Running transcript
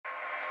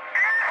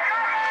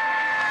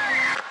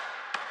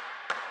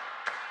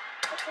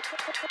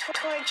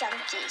Tour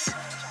junkies.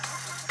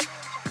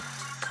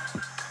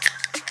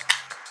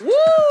 Woo!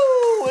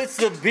 It's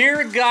the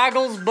Beer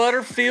Goggles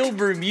Butterfield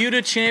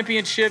Bermuda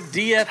Championship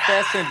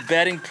DFS and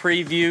betting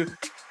preview.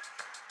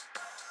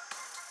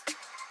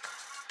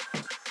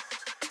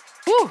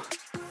 Woo!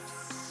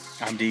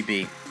 I'm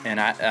DB, and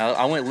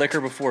I went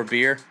liquor before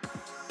beer.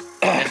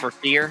 And for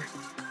beer?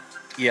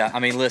 Yeah, I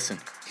mean, listen.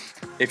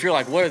 If you're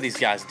like, what are these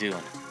guys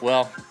doing?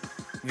 Well,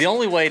 the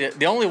only way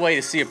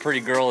to see a pretty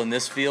girl in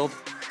this field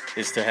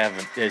is to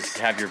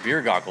have your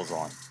beer goggles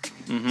on.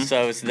 Mm-hmm.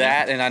 So it's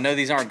that, and I know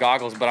these aren't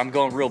goggles, but I'm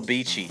going real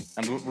beachy.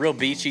 I'm real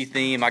beachy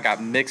theme. I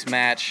got mix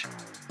match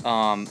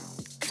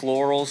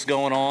florals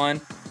going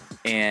on,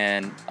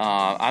 and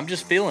I'm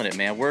just feeling it,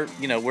 man. We're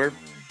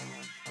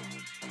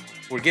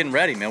getting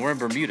ready, man. We're in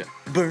Bermuda.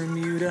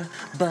 Bermuda,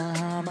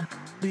 Bahama,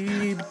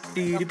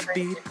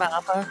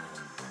 Baba,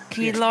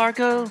 Key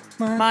Largo,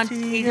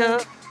 Montego.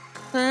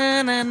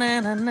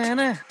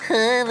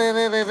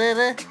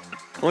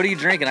 What are you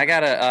drinking? I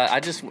got I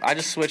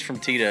just switched from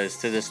Tito's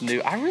to this new.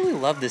 I really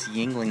love this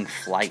Yingling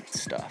Flight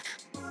stuff.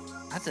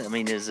 I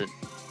mean, is it?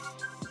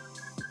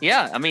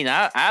 Yeah, I mean,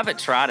 I haven't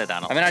tried it.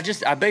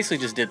 I basically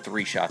just did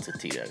 3 shots of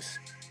Tito's,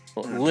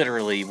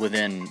 literally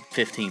within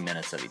 15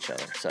 minutes of each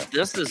other. So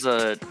this is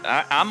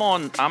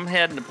I'm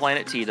heading to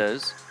Planet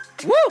Tito's.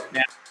 Woo!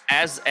 Now,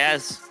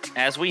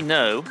 as we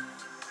know,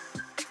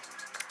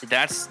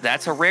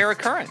 that's a rare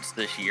occurrence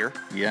this year.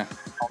 Yeah.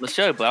 On the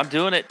show, but I'm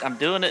doing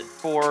it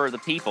for the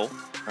people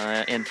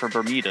and for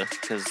Bermuda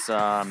because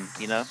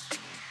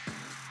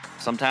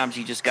sometimes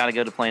you just got to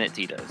go to Planet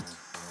Tito's.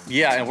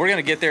 Yeah, and we're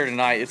gonna get there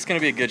tonight. It's gonna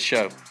be a good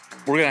show.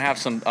 We're gonna have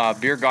some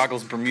Beer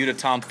Goggles Bermuda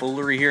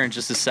tomfoolery here in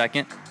just a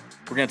second.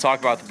 We're gonna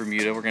talk about the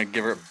Bermuda. We're gonna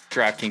give her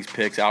DraftKings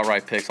picks,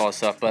 outright picks, all that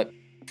stuff. But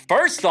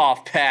first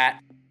off,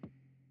 Pat,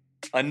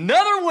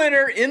 another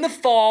winner in the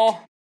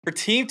fall for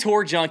Team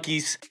Tour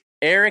Junkies,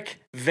 Eric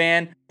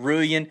Van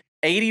Rooyen.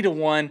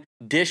 80-1,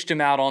 dished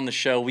him out on the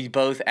show. We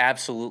both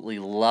absolutely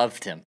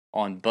loved him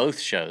on both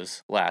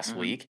shows last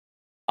week.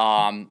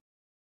 And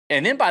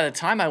then by the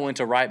time I went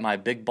to write my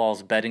Big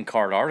Balls betting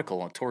card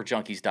article on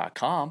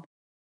tourjunkies.com,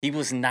 he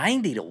was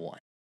 90-1.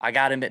 I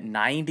got him at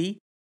 90,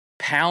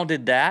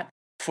 pounded that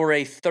for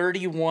a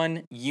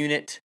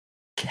 31-unit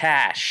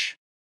cash,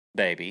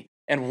 baby.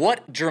 And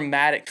what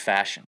dramatic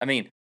fashion. I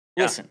mean,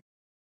 listen,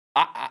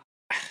 I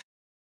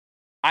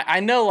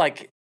know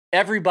like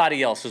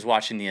everybody else was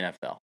watching the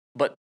NFL.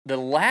 But the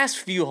last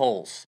few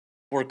holes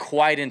were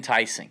quite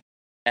enticing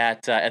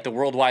at the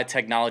Worldwide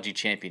Technology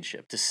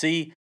Championship. To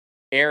see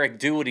Eric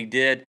do what he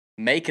did,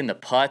 making the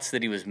putts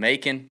that he was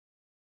making.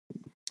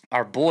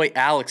 Our boy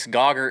Alex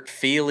Goggert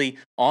Feely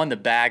on the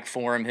bag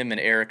for him. Him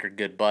and Eric are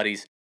good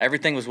buddies.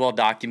 Everything was well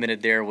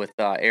documented there with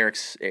Eric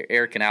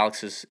and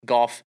Alex's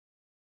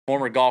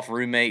former golf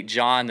roommate,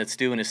 John, that's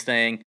doing his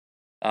thing.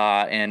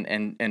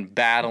 And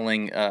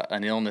battling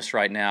an illness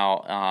right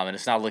now, and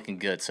it's not looking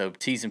good. So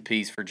T's and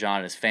P's for John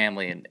and his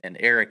family, and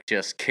Eric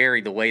just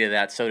carried the weight of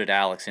that. So did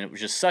Alex, and it was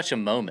just such a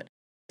moment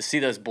to see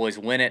those boys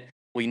win it.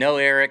 We know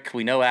Eric,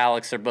 we know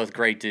Alex. They're both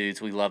great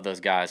dudes. We love those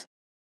guys.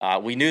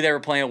 We knew they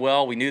were playing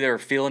well. We knew they were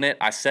feeling it.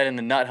 I said in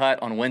the Nut Hut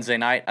on Wednesday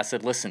night, I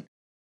said, listen,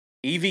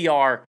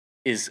 EVR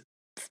is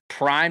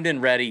primed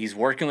and ready. He's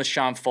working with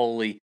Sean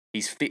Foley.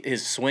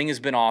 His swing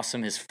has been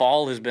awesome. His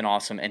fall has been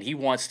awesome, and he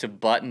wants to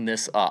button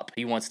this up.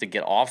 He wants to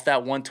get off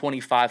that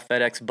 125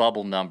 FedEx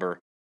bubble number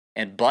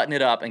and button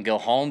it up and go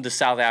home to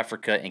South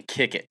Africa and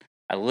kick it.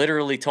 I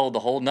literally told the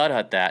whole Nut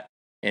Hut that,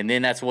 and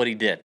then that's what he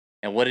did.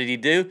 And what did he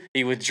do?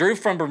 He withdrew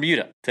from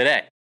Bermuda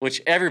today,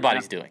 which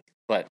everybody's doing.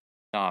 But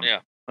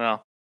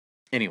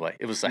anyway,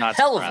 it was a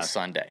hell of a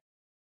Sunday.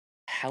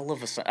 Hell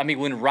of a Sunday. I mean,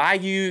 when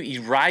Ryu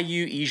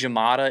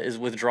Ijimata is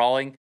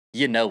withdrawing,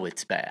 you know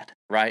it's bad,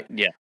 right?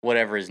 Yeah.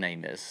 Whatever his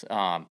name is.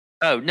 Oh,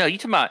 no, you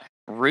talking about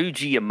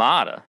Ryuji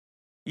Yamada.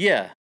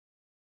 Yeah.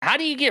 How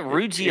do you get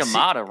Ryuji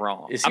Yamada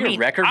wrong? Is he a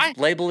record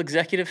label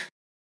executive?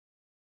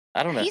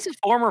 I don't know. He's a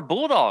former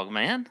Bulldog,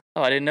 man.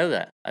 Oh, I didn't know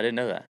that.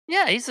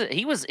 Yeah,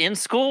 he was in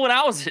school when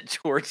I was at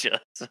Georgia.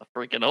 That's how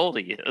freaking old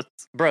he is.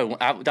 Bro,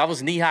 I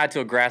was knee-high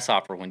to a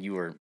grasshopper when you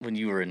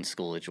were in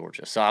school at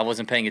Georgia, so I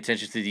wasn't paying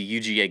attention to the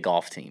UGA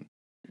golf team.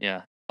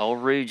 Yeah. Old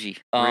Ryuji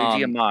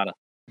Yamada.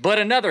 But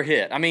another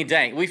hit. I mean,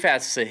 dang, we've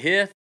had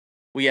Sahith.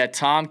 We had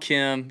Tom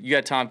Kim. You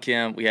had Tom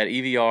Kim. We had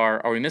EVR.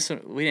 Are we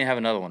missing? We didn't have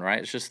another one, right?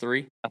 It's just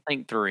 3? I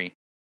think 3.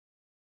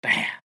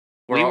 Damn.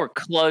 We were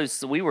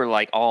close. We were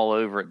like all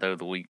over it, though,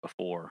 the week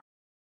before.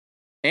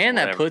 And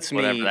that puts me...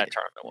 Whatever that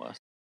tournament was.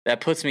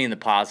 That puts me in the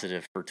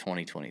positive for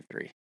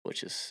 2023,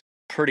 which is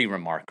pretty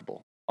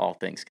remarkable, all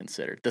things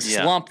considered. The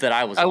slump that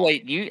I was on.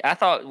 Wait. I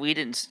thought we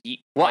didn't...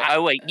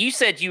 you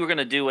said you were going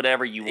to do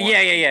whatever you wanted.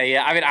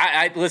 Yeah. I mean,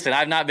 I listen,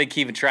 I've not been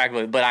keeping track of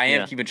it, but I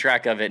am keeping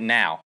track of it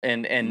now.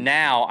 And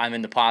now I'm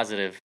in the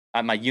positive.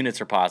 My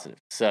units are positive.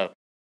 So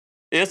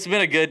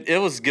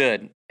it was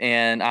good,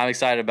 and I'm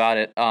excited about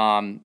it.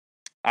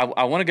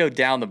 I want to go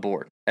down the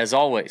board. As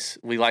always,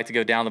 we like to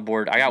go down the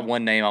board. I got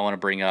one name I want to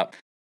bring up.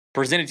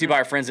 Presented to you by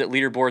our friends at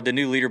Leaderboard. The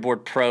new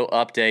Leaderboard Pro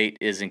update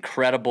is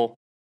incredible.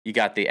 You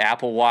got the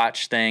Apple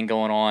Watch thing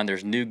going on.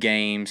 There's new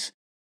games.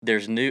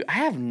 I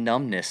have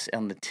numbness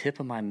on the tip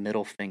of my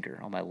middle finger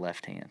on my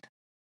left hand.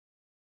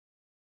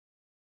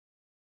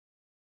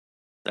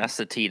 That's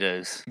the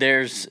Tito's.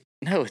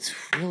 No, it's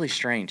really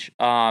strange.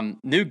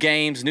 New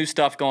games, new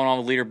stuff going on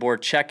with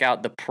leaderboard. Check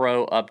out the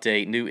Pro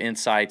update, new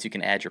insights. You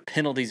can add your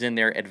penalties in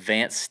there,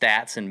 advanced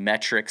stats and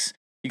metrics.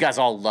 You guys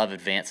all love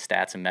advanced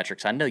stats and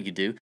metrics. I know you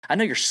do. I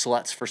know you're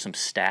sluts for some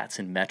stats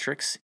and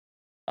metrics.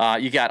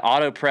 You got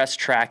auto press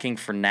tracking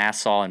for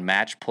Nassau and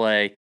match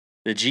play.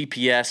 The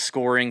GPS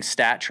scoring,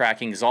 stat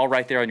tracking is all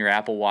right there on your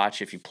Apple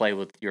Watch if you play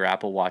with your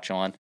Apple Watch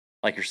on,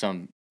 like you're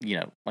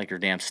like your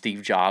damn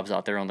Steve Jobs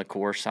out there on the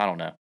course. I don't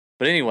know.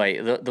 But anyway,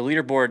 the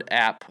leaderboard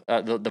app,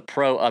 the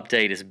Pro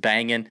update is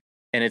banging,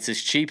 and it's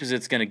as cheap as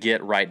it's going to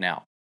get right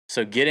now.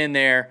 So get in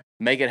there,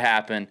 make it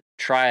happen,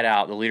 try it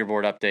out. The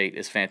leaderboard update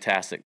is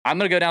fantastic. I'm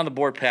going to go down the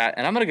board, Pat,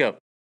 and I'm going to go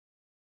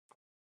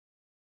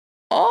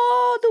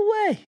all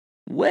the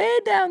way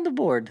down the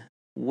board,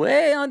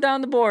 way on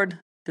down the board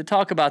to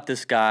talk about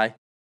this guy.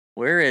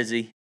 Where is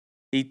he?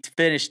 He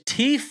finished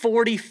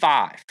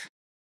T45.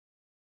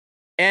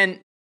 And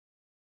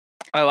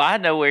I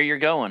know where you're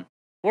going.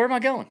 where am I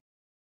going?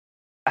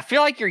 I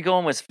feel like you're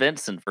going with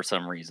Svensson for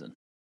some reason.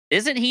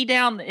 Isn't he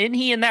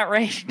in that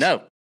range?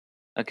 No.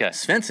 Okay.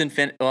 Svensson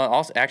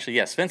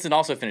Svensson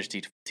also finished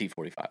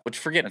T45, which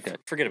forget about him.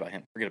 Forget about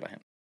him.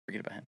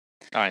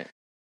 All right.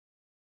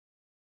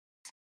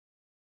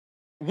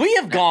 We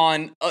have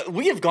gone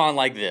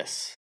like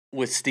this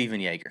with Steven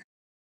Yeager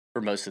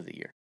for most of the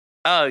year.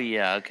 Oh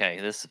yeah, okay.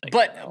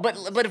 But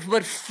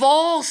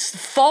fall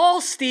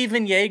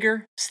Stephen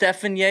Yeager,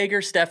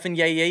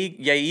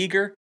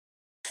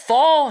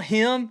 fall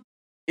him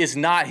is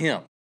not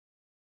him.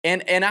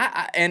 And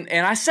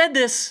I said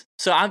this,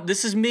 so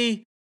this is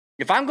me.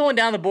 If I'm going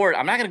down the board,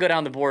 I'm not going to go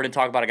down the board and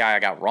talk about a guy I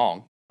got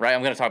wrong, right?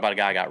 I'm going to talk about a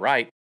guy I got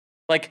right.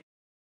 Like,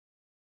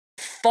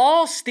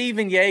 fall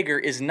Steven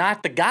Yeager is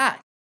not the guy.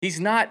 He's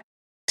not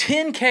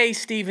 10K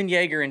Steven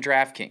Yeager in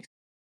DraftKings,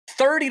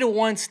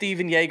 30-1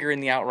 Steven Yeager in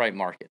the outright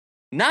market.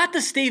 Not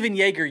the Steven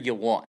Yeager you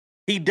want.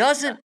 He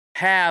doesn't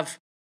have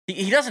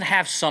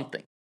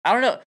something. I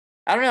don't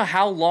know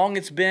how long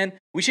it's been.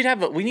 We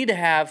need to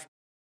have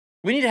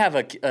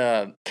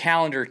a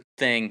calendar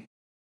thing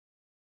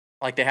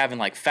like they have in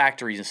like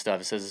factories and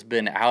stuff. It says it's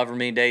been however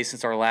many days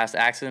since our last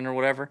accident or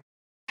whatever.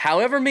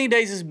 However many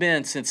days it's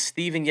been since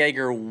Steven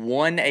Yeager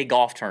won a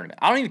golf tournament.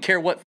 I don't even care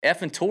what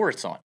effing tour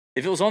it's on.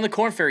 If it was on the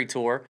Korn Ferry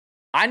Tour,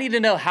 I need to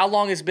know how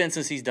long it's been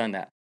since he's done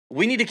that.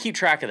 We need to keep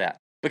track of that.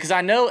 Because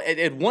I know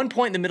at one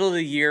point in the middle of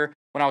the year,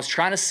 when I was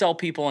trying to sell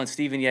people on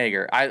Steven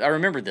Yeager, I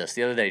remembered this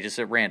the other day, just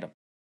at random.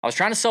 I was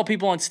trying to sell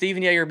people on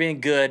Steven Yeager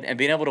being good and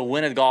being able to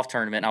win a golf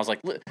tournament. And I was like,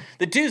 look,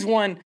 the dude's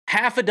won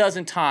half a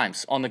dozen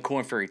times on the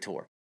Korn Ferry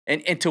Tour.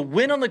 And to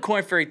win on the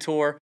Korn Ferry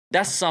Tour,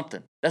 that's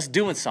something. That's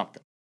doing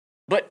something.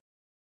 But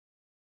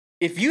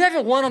if you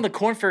haven't won on the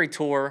Korn Ferry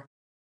Tour,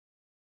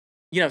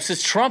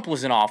 since Trump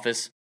was in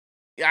office,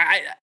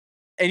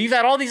 and you've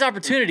had all these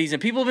opportunities,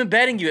 and people have been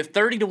betting you at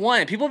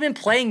 30-1, and people have been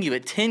playing you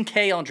at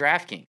 10K on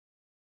DraftKings,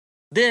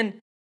 then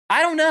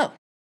I don't know.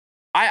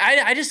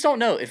 I just don't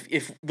know.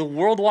 If the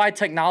Worldwide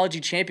Technology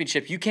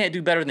Championship, you can't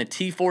do better than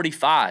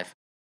T45,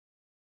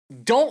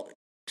 don't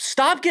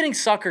stop getting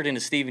suckered into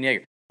Steven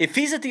Yeager. If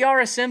he's at the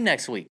RSM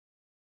next week,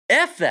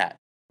 F that.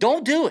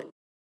 Don't do it.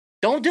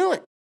 Don't do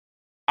it.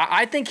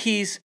 I think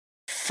he's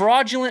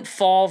fraudulent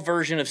fall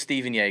version of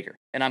Steven Yeager,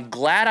 and I'm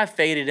glad I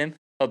faded him.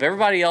 Hope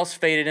everybody else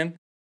faded him,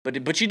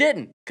 but you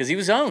didn't, because he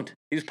was owned.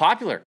 He was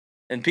popular,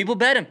 and people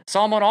bet him.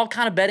 Saw him on all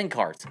kind of betting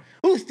cards.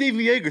 Oh, Steven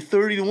Yeager,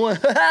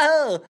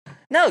 30-1.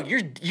 No,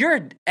 you're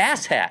an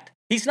asshat.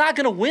 He's not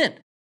going to win.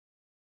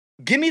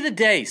 Give me the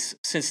days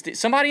since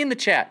somebody in the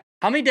chat.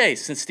 How many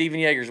days since Steven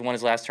Yeager's won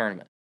his last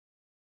tournament?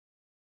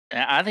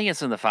 I think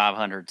it's in the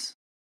 500s.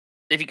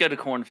 If you go to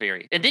Korn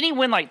Ferry, and didn't he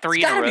win like 3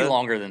 in a row? It's got to be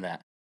longer than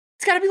that.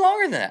 It's got to be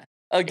longer than that.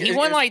 He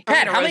won like 3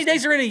 Pat, in a how row. many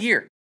days are in a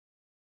year?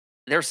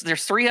 There's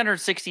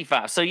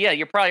 365. So yeah,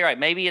 you're probably right.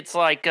 Maybe it's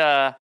like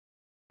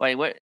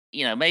maybe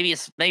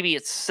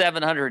it's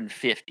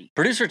 750.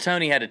 Producer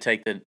Tony had to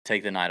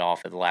take the night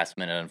off at the last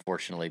minute,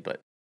 unfortunately, but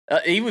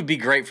he would be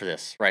great for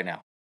this right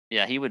now.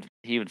 Yeah, he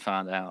would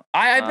find out.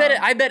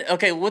 I bet.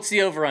 Okay, what's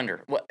the over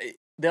under?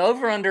 The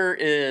over under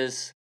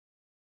is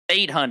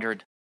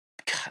 800.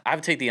 I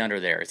would take the under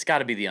there. It's got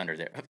to be the under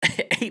there.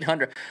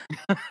 800.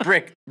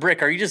 Brick,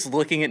 are you just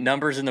looking at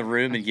numbers in the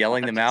room and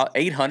yelling them out?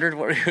 800?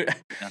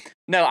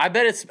 No, I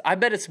bet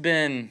it's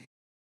been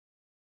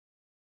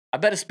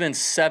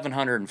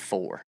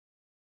 704.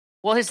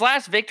 Well, his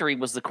last victory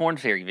was the Korn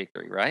Ferry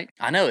victory, right?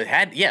 I know it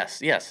had.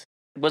 Yes.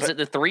 Was it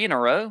the 3 in a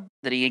row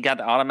that he got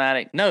the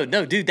automatic? No,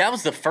 dude, that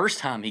was the first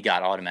time he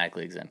got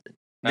automatically exempted.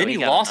 No, then he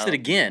lost it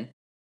again.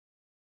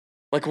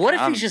 Like, what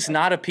if he's just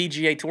not a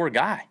PGA Tour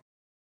guy?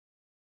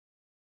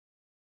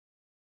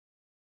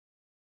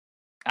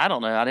 I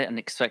don't know. I didn't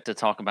expect to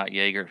talk about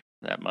Yeager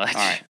that much.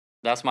 All right,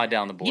 that's my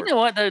down the board. You know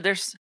what though?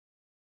 There's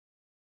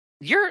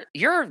your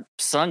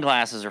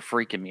sunglasses are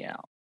freaking me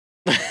out.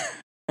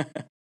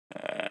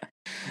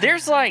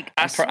 There's like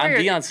I swear, I'm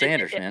Deion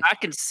Sanders, man. I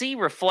can see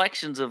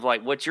reflections of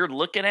like what you're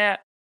looking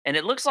at, and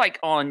it looks like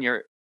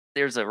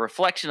there's a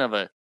reflection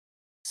of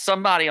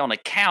somebody on a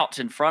couch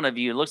in front of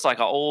you. It looks like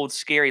an old,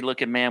 scary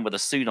looking man with a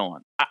suit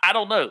on. I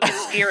don't know.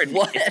 It's scaring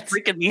me. It's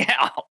freaking me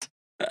out.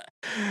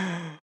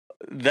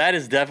 That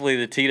is definitely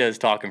the Tito's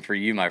talking for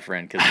you, my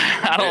friend. Because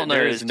I don't know.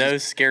 There is no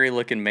scary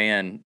looking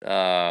man.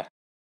 There's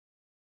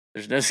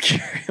no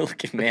scary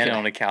looking man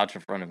on a couch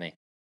in front of me.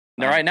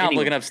 No, right now I'm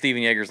looking up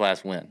Steven Yeager's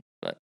last win.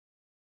 But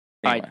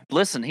anyway. All right,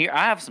 listen here.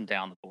 I have some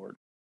down the board.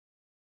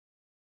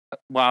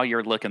 While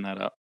you're looking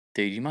that up,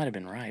 dude, you might have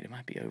been right. It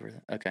might be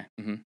over. Okay.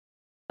 Mm-hmm.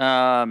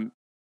 I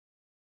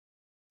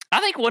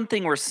think one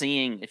thing we're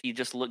seeing, if you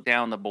just look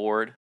down the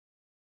board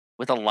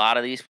with a lot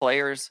of these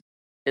players,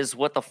 is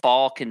what the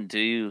fall can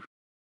do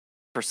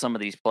for some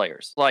of these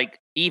players. Like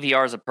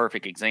EVR is a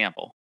perfect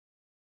example.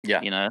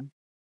 Yeah. You know,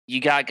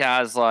 you got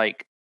guys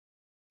like,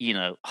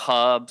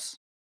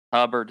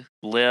 Hubbard,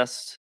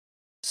 List,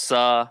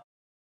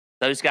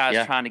 those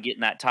guys trying to get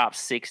in that top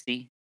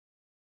 60.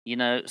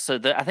 So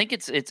I think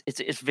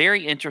it's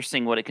very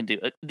interesting what it can do.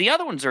 The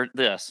other ones are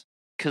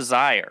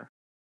Kazire,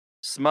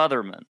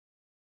 Smotherman,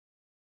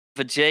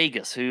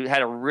 Vajegas, who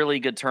had a really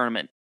good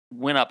tournament,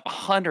 went up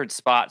 100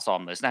 spots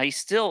almost. Now he's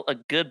still a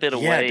good bit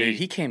away. Yeah, dude,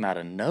 he came out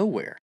of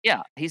nowhere.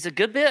 Yeah, he's a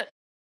good bit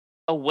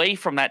away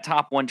from that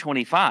top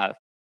 125.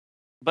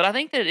 But I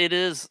think that it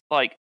is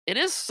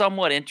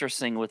somewhat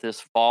interesting with this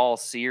fall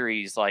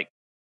series, like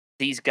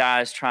these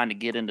guys trying to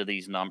get into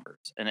these numbers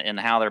and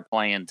how they're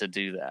playing to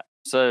do that.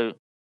 So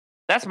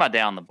that's my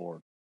down the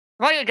board.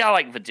 Like a guy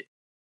like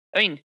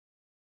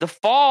the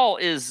fall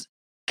is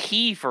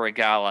key for a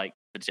guy like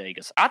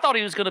Vajegas. I thought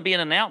he was going to be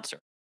an announcer.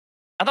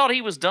 I thought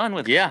he was done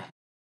with it.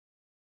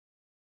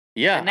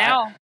 Yeah. And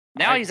now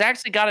he's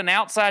actually got an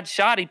outside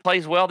shot. He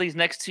plays well these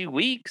next 2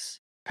 weeks.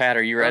 Pat,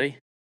 are you ready?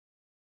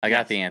 I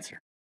got the answer.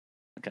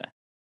 Okay.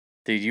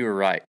 Dude, you were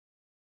right.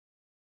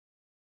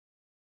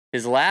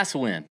 His last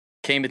win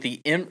came at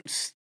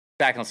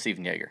back on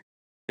Steven Yeager.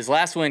 His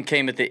last win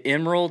came at the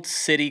Emerald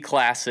City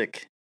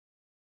Classic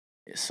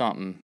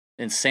something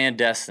in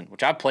Sandestin,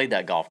 which I played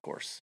that golf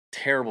course.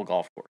 Terrible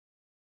golf course.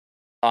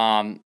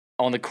 On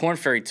the Korn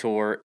Ferry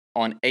Tour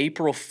on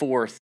April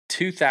 4th,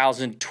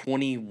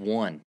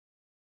 2021.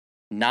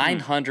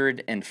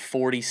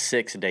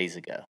 946 days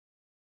ago.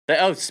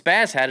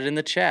 Spaz had it in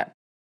the chat.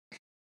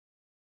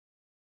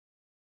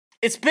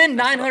 It's been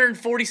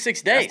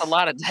 946 days. That's a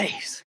lot of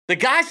days. The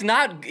guy's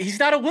he's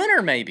not a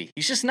winner, maybe.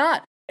 He's just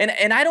not.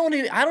 And I don't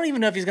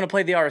even know if he's going to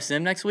play the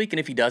RSM next week, and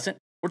if he doesn't,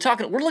 we're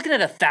looking at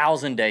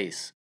 1,000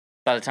 days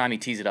by the time he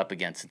tees it up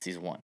again since he's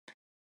won.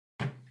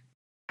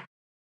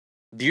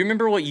 Do you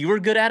remember what you were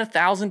good at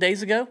 1,000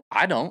 days ago?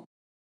 I don't.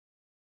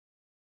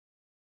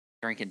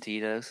 Drinking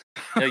Tito's.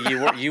 No,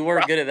 you were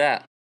good at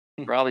that.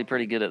 Probably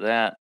pretty good at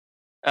that.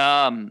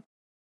 All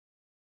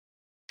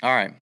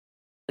right.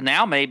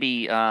 Now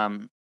maybe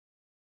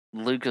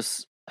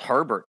Lucas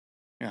Herbert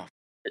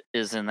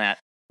is in that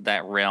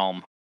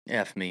realm.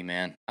 F me,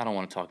 man. I don't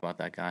want to talk about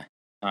that guy.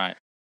 All right,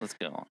 let's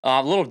go on.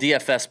 A little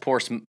DFS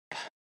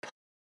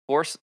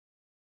Force.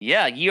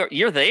 Yeah,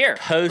 you're there.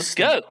 Let's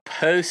go.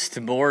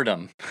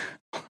 Post-mortem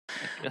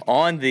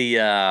on the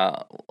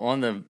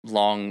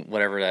long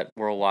whatever that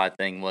worldwide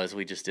thing was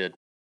we just did.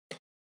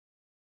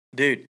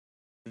 Dude,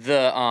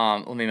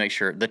 let me make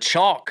sure. The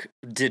chalk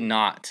did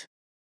not.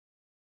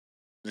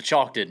 Just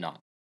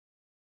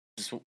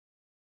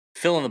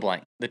fill in the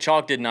blank. The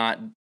chalk did not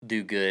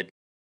do good.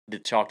 The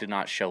chalk did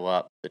not show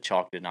up. The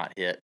chalk did not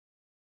hit.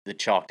 The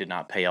chalk did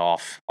not pay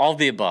off. All of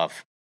the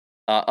above.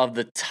 Of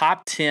the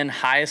top 10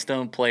 highest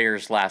owned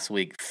players last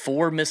week,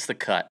 4 missed the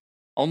cut.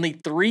 Only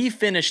 3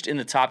 finished in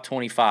the top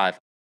 25.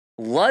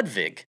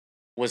 Ludwig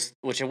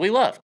which we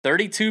love,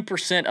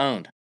 32%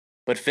 owned,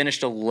 but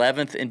finished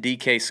 11th in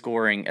DK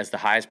scoring as the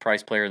highest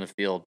priced player in the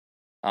field.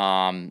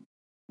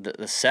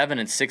 The 7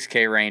 and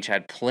 6K range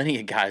had plenty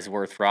of guys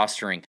worth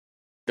rostering.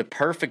 The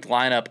perfect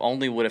lineup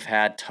only would have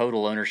had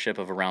total ownership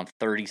of around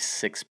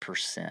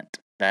 36%.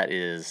 That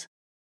is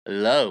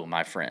low,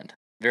 my friend.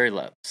 Very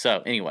low.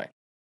 So anyway,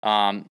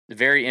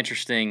 very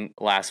interesting.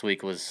 Last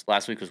week was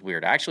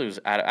weird. Actually, it was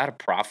at a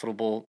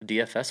profitable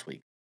DFS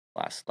week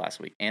last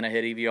week, and I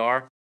hit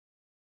EVR.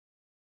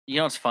 You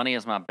know what's funny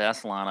is my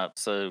best lineup.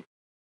 So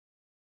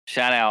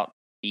shout out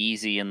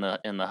Easy in the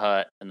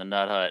hut, in the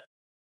nut hut.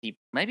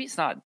 Maybe it's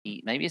not.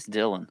 Maybe it's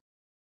Dylan.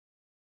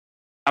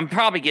 I'm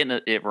probably getting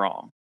it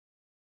wrong,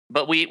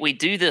 but we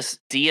do this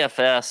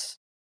DFS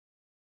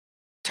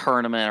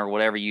tournament or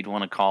whatever you'd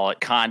want to call it,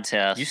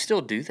 contest. You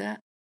still do that?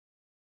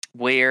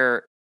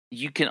 Where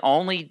you can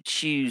only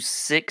choose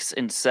 6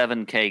 and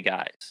 7K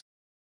guys.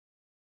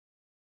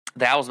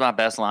 That was my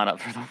best lineup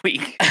for the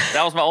week.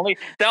 That was my only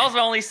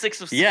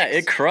 6 of 6. Yeah,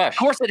 it crushed. Of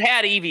course, it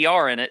had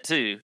EVR in it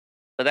too,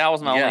 but that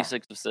was my only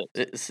 6 of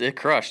 6. It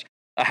crushed.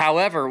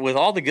 However, with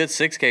all the good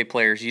 6K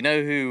players, you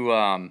know who,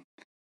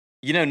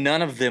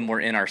 none of them were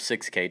in our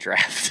 6K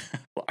draft.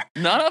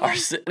 None of them?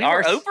 We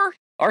were over?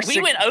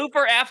 We went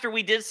over after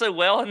we did so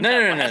well.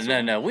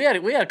 No. We had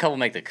a couple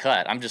make the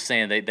cut. I'm just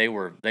saying they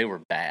were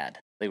bad.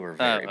 They were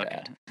very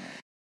okay.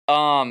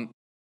 bad.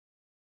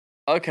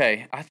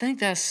 Okay, I think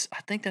that's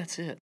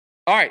it.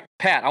 All right,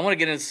 Pat, I want to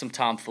get into some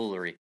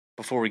tomfoolery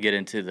before we get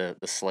into the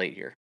slate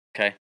here.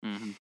 Okay.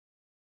 Mm-hmm.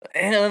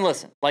 And then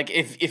listen, like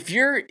if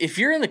you're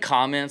in the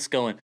comments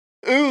going,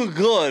 "Oh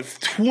God,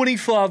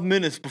 25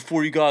 minutes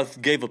before you guys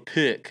gave a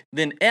pick,"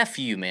 then F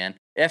you, man.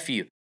 F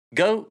you.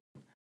 Go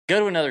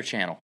to another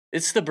channel.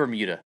 It's the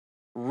Bermuda.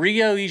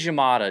 Rio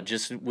Ijimata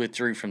just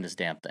withdrew from this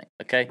damn thing.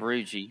 Okay.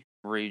 Ruji.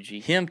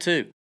 Him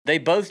too. They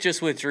both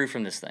just withdrew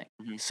from this thing.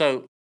 Mm-hmm.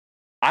 So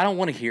I don't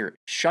want to hear it.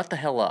 Shut the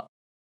hell up.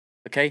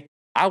 Okay?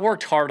 I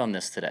worked hard on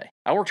this today.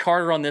 I worked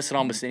harder on this than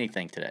almost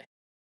anything today.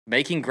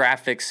 Making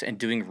graphics and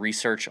doing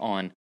research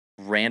on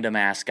random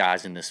ass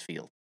guys in this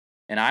field.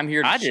 And I'm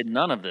here to I did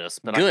none of this,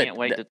 but good. I can't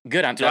wait to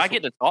Good. Do I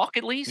get to talk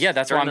at least? Yeah,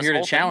 that's why I'm here to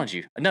thing? challenge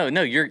you. No,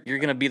 you're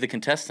gonna be the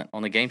contestant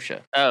on the game show.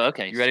 Oh,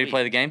 okay. You ready to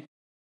play the game?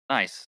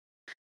 Nice.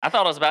 I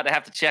thought I was about to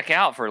have to check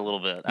out for a little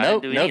bit.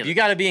 Nope. You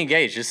got to be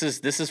engaged. This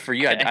is for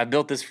you. Okay. I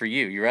built this for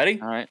you. You ready?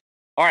 All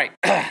right.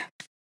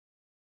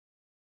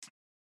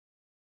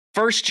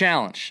 First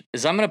challenge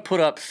is I'm going to put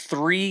up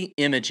 3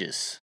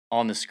 images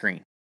on the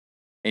screen,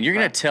 and you're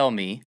going to tell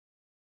me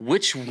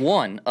which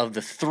one of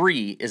the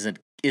 3 is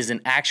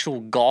an actual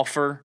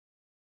golfer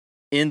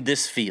in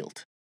this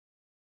field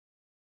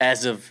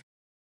as of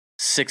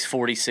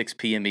 6:46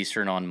 p.m.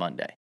 Eastern on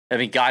Monday. I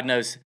mean, God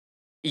knows,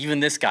 even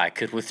this guy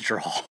could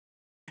withdraw.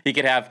 He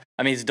could have,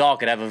 his dog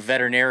could have a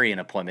veterinarian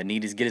appointment,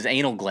 need to get his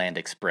anal gland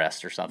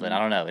expressed or something. I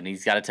don't know. And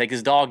he's got to take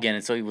his dog in,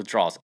 and so he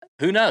withdraws.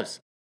 Who knows?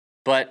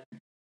 But,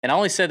 and I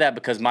only said that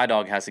because my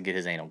dog has to get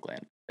his anal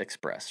gland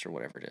expressed or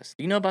whatever it is.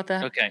 Do you know about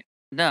that? Okay.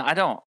 No, I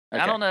don't.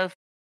 Okay. I don't know if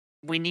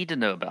we need to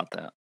know about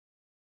that.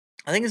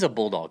 I think it's a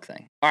bulldog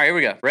thing. All right, here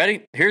we go.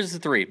 Ready? Here's the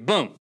 3.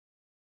 Boom.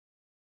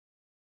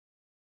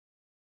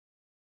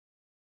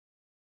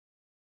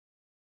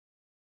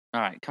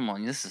 All right, come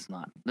on. This is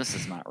not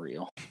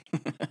real.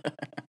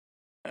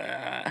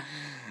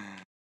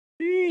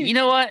 You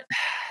know what?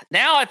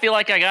 Now I feel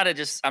like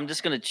I'm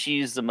just going to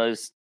choose the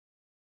most.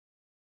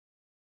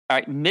 All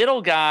right,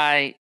 middle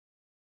guy,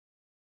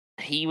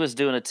 he was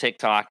doing a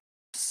TikTok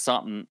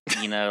something,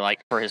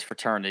 like for his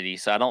fraternity,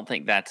 so I don't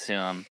think that's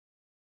him.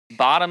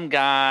 Bottom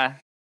guy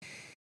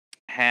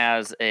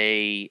has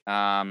a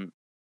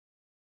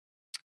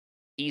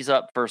he's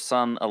up for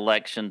some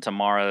election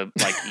tomorrow,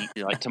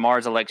 like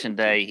tomorrow's election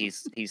day.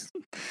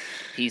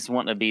 He's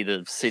wanting to be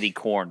the city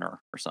coroner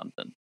or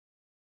something.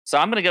 So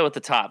I'm gonna go with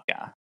the top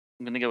guy.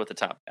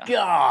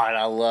 God,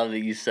 I love that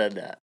you said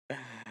that.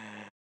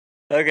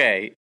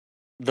 Okay,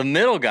 the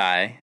middle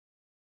guy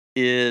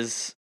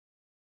is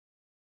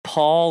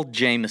Paul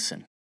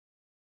Jameson,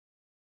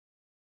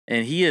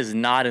 and he is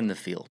not in the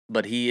field,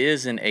 but he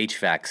is in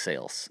HVAC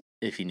sales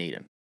if you need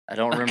him. I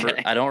don't remember.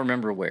 Okay. I don't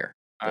remember where.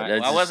 All right.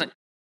 Well, I wasn't.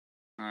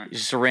 All right.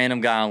 Just a random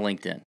guy on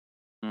LinkedIn.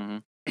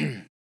 Mm-hmm.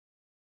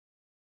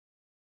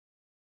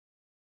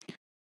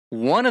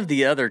 One of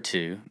the other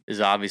 2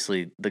 is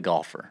obviously the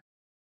golfer.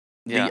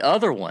 Yeah. The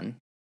other one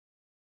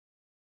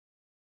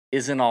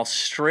is an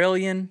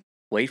Australian,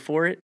 wait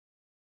for it,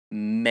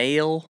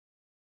 male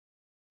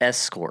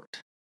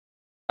escort.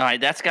 All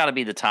right, that's got to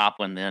be the top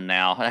one then.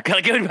 Now I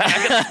gotta go back.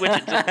 I gotta switch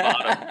it to the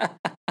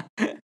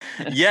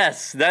bottom.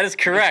 Yes, that is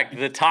correct.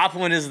 The top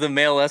one is the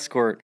male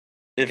escort.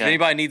 If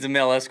anybody needs a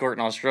male escort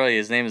in Australia,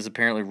 his name is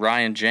apparently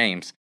Ryan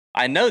James.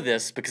 I know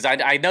this because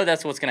I know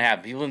that's what's going to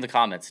happen. People in the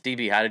comments,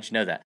 DB, how did you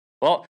know that?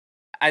 Well,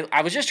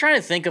 I was just trying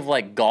to think of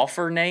like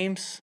golfer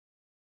names,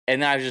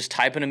 and then I was just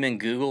typing them in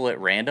Google at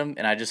random,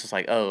 and I just was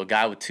like, oh, a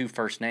guy with 2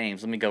 first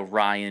names. Let me go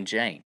Ryan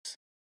James.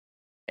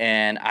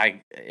 And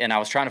I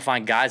was trying to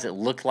find guys that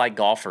looked like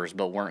golfers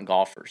but weren't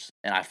golfers,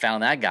 and I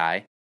found that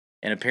guy,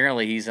 and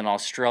apparently he's an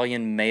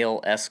Australian male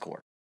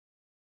escort.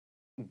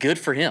 Good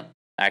for him,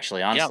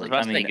 actually. Honestly, yeah, I was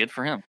about to say, good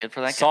for him. Good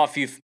for that. Saw a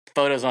few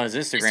photos on his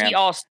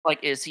Instagram.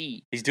 Is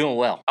he He's doing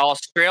well.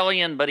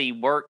 Australian, but he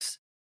works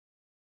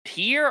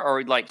here,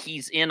 or like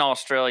he's in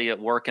Australia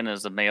working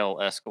as a male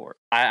escort?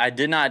 I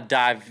did not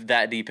dive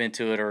that deep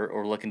into it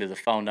or look into the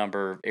phone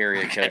number,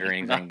 area code, or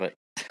anything. But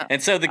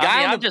and so the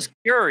guy, I'm just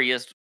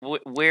curious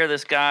where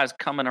this guy's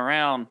coming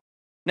around.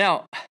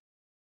 Now,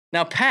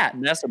 Pat,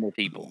 messing with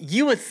people.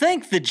 You would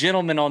think the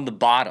gentleman on the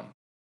bottom,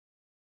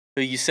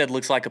 who you said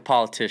looks like a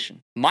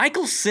politician,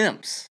 Michael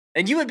Sims,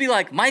 and you would be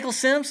like, Michael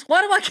Sims?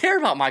 Why do I care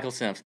about Michael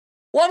Sims?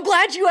 Well, I'm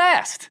glad you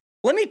asked.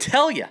 Let me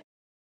tell you,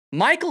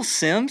 Michael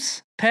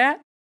Sims,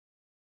 Pat.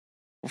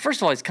 Well, first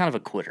of all, he's kind of a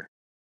quitter.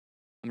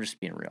 I'm just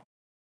being real.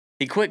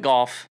 He quit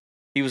golf.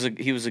 He was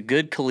a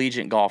good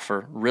collegiate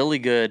golfer, really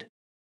good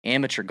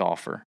amateur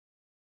golfer.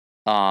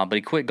 But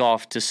he quit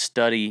golf to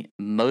study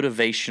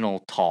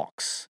motivational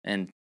talks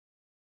and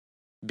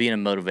being a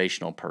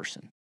motivational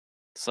person.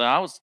 So I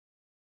was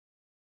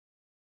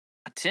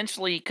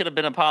potentially could have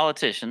been a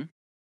politician.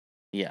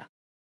 Yeah.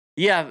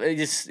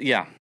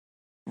 Yeah.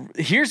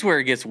 Here's where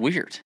it gets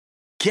weird.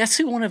 Guess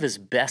who one of his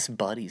best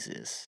buddies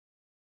is?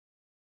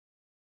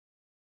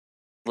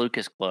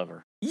 Lucas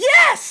Glover.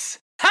 Yes!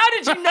 How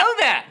did you know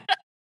that?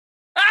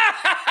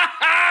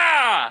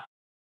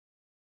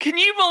 Can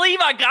you believe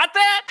I got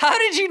that? How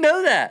did you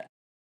know that?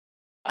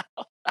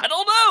 I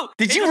don't know.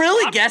 Did It you just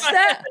really popped in guess my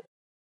that? head.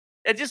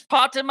 It just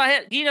popped in my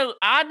head.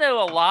 I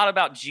know a lot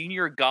about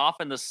junior golf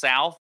in the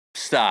South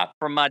Stop.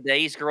 from my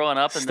days growing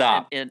up.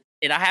 Stop. And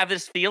I have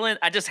this feeling.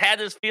 I just had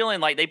this feeling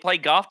like they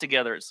played golf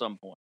together at some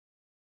point.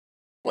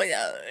 Wait,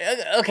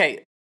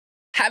 okay.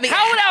 How would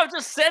I have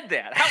just said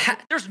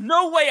that? There's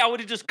no way I would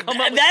have just come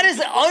up with that is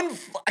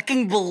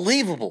unfucking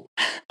believable.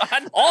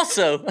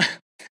 Also,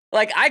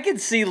 like I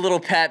could see little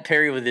Pat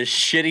Perry with his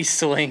shitty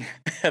swing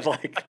at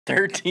like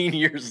 13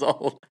 years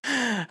old.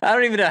 I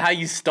don't even know how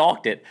you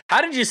stalked it.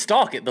 How did you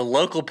stalk it? The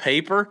local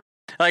paper?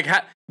 Like,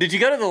 did you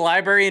go to the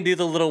library and do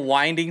the little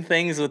winding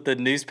things with the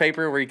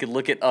newspaper where you could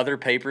look at other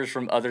papers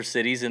from other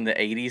cities in the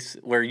 80s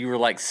where you were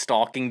like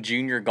stalking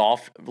junior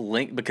golf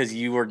link because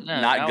you were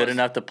not good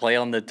enough to play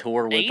on the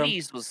tour with them?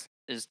 80s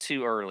is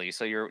too early,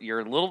 so you're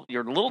a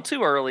little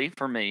too early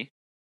for me.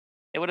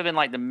 It would have been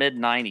like the mid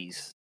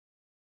 90s.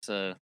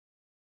 So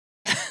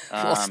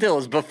well, still,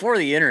 it's before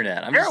the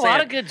internet. There are a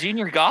lot of good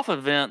junior golf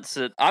events.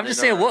 I'm just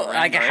saying,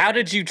 how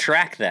did you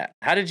track that?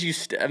 How did you?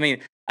 I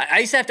mean, I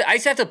used to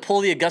have to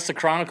pull the Augusta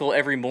Chronicle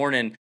every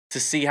morning to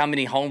see how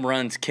many home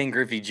runs King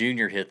Griffey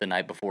Jr. hit the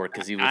night before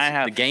because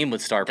the game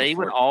would start. They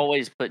would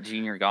always put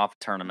junior golf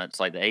tournaments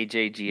like the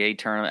AJGA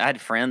tournament. I had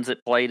friends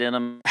that played in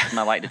them, and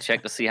I like to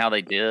check to see how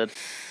they did.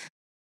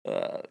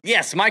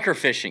 Yes,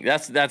 microfishing.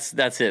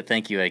 That's it.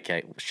 Thank you,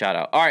 AK. Shout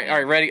out. All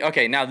right, ready?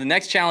 Okay, now the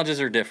next challenges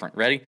are different.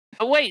 Ready?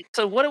 Oh, wait,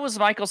 so what was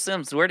Michael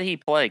Sims? Where did he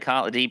play?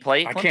 Did he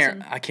play at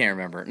Clemson? I can't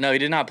remember. No, he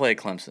did not play at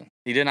Clemson.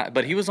 He did not,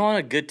 but he was on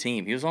a good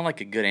team. He was on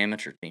like a good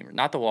amateur team,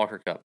 not the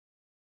Walker Cup.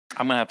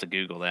 I'm gonna have to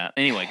Google that.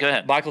 Anyway, go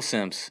ahead. Michael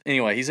Sims.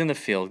 Anyway, he's in the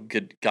field.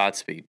 Good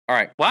Godspeed. All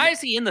right. Why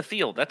is he in the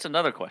field? That's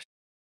another question.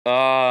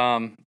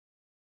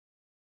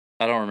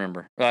 I don't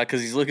remember because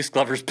he's Lucas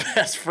Glover's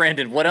best friend,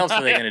 and what else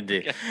are they going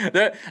to do?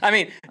 I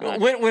mean,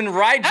 when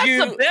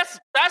Raiju,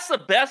 that's the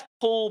best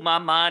pull my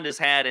mind has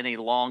had in a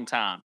long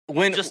time.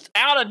 It was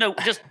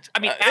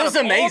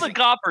amazing. All the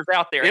golfers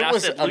out there, it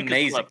was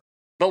amazing.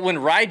 But when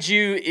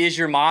Raiju Is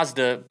Your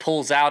Mazda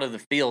pulls out of the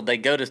field,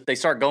 they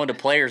start going to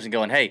players and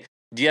going, "Hey,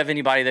 do you have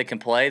anybody that can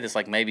play that's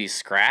like maybe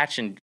scratch?"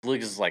 And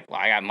Lucas is like,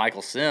 "Well, I got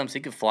Michael Sims. He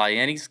could fly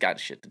in. He's got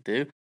shit to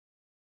do."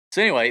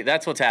 So anyway,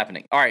 that's what's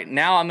happening. All right,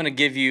 now I'm going to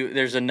give you,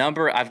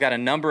 I've got a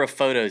number of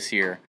photos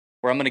here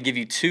where I'm going to give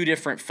you two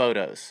different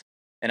photos.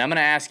 And I'm going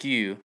to ask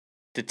you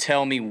to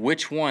tell me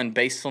which one,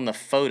 based on the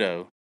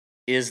photo,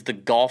 is the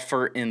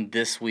golfer in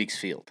this week's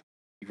field.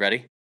 You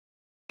ready?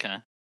 Okay.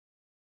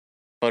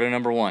 Photo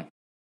number one.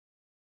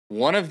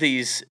 One of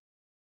these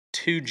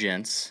two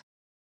gents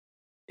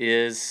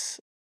is...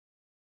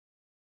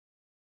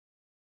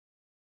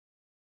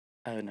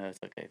 Oh, no, it's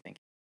okay. Thank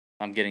you.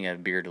 I'm getting a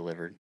beer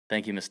delivered.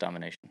 Thank you, Miss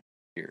Domination.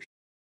 Cheers.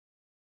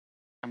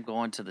 I'm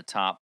going to the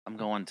top. I'm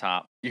going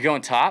top. You're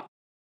going top?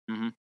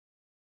 Mm-hmm.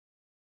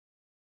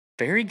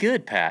 Very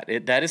good, Pat.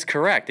 That is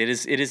correct. It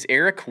is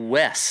Eric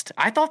West.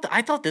 I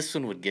thought this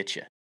one would get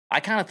you. I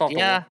kind of thought the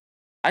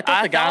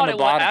guy on the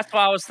bottom. That's what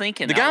I was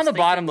thinking. The guy on the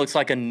bottom looks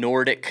like a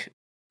Nordic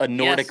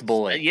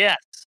boy. Yes.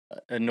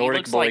 A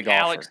Nordic boy like golfer.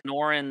 Alex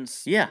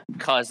Noren's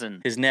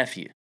cousin. His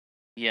nephew.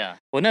 Yeah.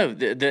 Well, no,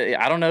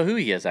 I don't know who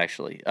he is,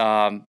 actually.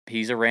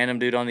 He's a random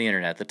dude on the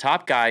internet. The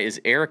top guy is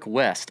Eric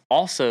West.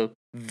 Also,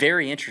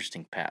 very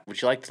interesting, Pat.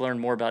 Would you like to learn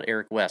more about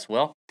Eric West?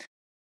 Well,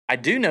 I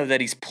do know that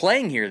he's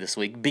playing here this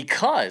week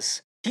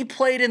because he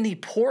played in the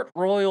Port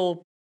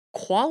Royal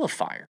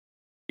qualifier.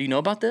 Do you know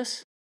about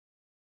this?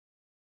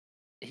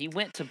 He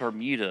went to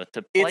Bermuda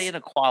to play in a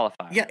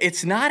qualifier. Yeah,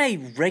 it's not a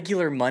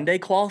regular Monday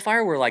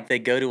qualifier where like they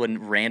go to a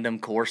random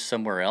course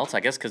somewhere else. I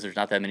guess because there's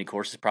not that many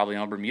courses probably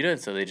on Bermuda, and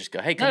so they just go,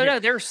 "Hey, come here." No,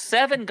 there are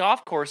 7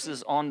 golf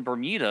courses on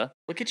Bermuda.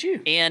 Look at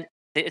you. And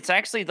it's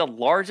actually the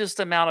largest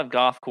amount of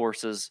golf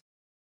courses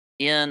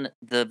in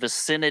the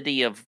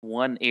vicinity of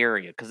one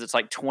area because it's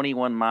like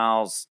 21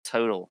 miles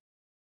total.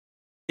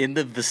 In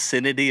the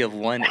vicinity of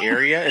one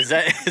area? Is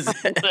that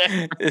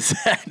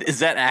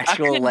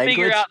actual language? I couldn't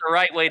figure out the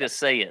right way to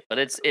say it, but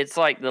it's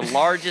like the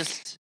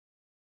largest.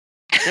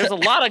 There's a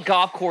lot of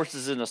golf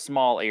courses in a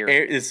small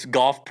area. It's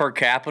golf per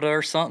capita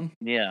or something?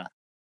 Yeah.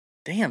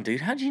 Damn,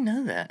 dude, how'd you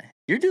know that?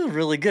 You're doing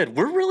really good.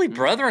 We're really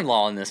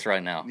brother-in-law in this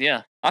right now.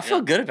 Yeah. I feel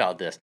good about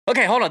this.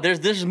 Okay, hold on.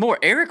 There's more.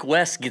 Eric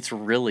West gets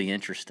really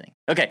interesting.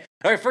 Okay.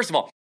 All right, first of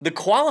all, the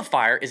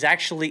qualifier is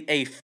actually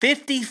a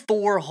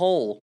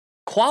 54-hole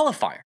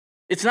qualifier.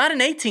 It's not an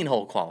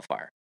 18-hole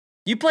qualifier.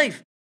 You play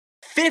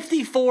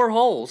 54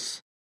 holes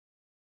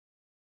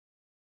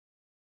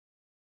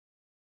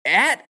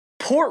at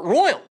Port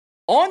Royal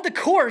on the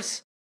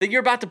course that you're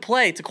about to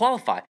play to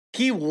qualify.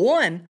 He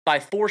won by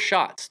 4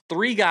 shots.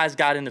 3 guys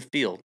got in the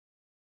field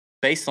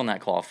based on that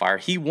qualifier.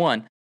 He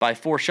won by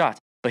 4 shots.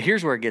 But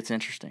here's where it gets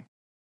interesting.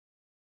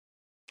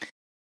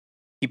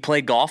 He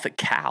played golf at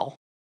Cal.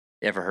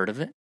 Ever heard of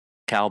it?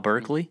 Cal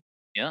Berkeley?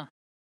 Yeah.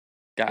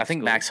 I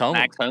think Max Homa.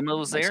 Max Homa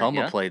was there. Max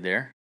Homa played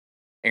there.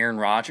 Aaron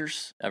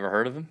Rodgers. Ever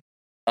heard of him?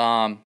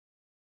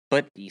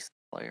 But decent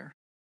player.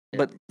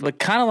 But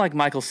kind of like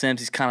Michael Sims,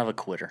 he's kind of a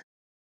quitter.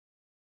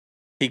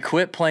 He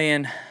quit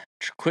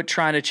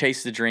trying to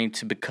chase the dream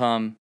to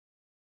become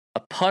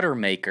a putter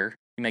maker.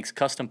 He makes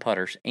custom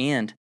putters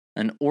and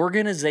an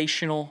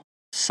organizational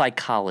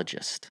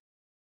psychologist.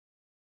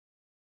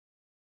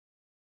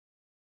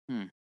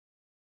 I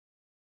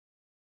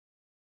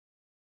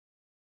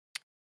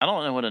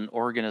don't know what an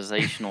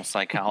organizational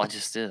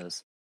psychologist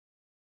is.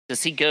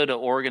 Does he go to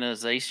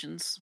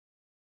organizations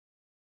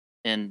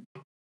and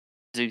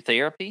do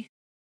therapy?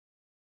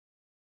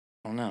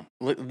 I don't know.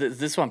 Look, this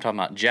is what I'm talking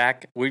about.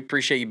 Jack, we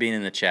appreciate you being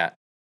in the chat.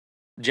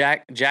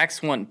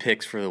 Jack's wanting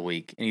picks for the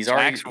week, and he's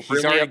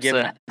already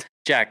given.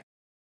 Jack,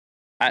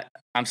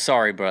 I'm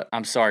sorry, but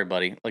I'm sorry,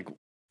 buddy. Like,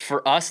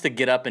 for us to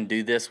get up and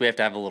do this, we have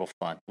to have a little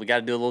fun. We got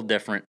to do a little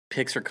different.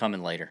 Picks are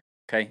coming later.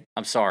 Okay,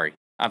 I'm sorry.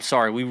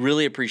 We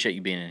really appreciate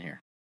you being in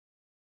here.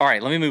 All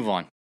right, let me move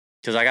on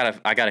because I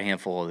got a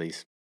handful of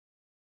these.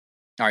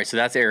 All right, so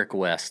that's Eric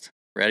West.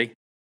 Ready?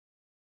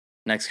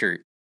 Next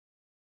group.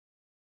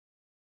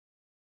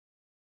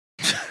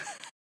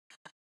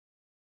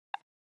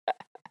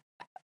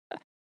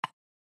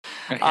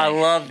 Okay. I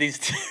love these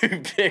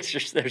two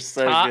pictures. They're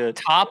so good.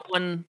 Top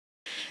one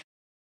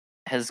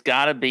has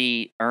got to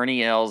be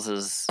Ernie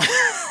Els'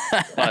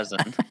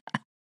 cousin.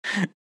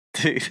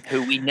 Dude.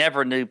 Who we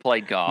never knew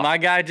played golf. My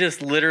guy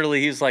just literally,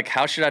 he was like,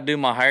 how should I do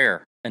my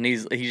hair? And he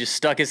just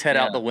stuck his head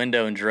out the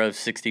window and drove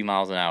 60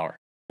 miles an hour.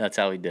 That's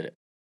how he did it.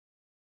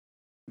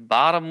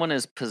 Bottom one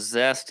is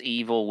possessed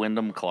evil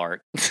Wyndham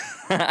Clark.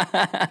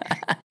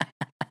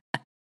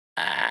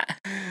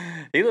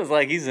 He looks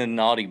like he's a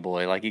naughty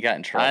boy, like he got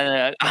in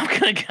trouble.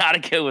 I'm gotta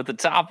go with the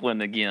top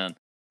one again.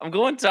 I'm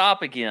going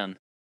top again.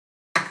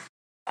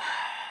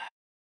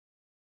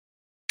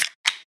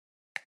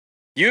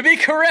 You'd be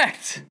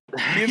correct.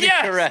 You'd be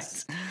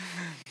correct.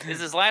 Is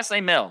his last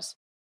name Mills?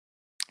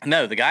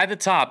 No, the guy at the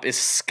top is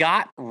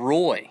Scott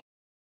Roy.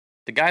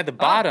 The guy at the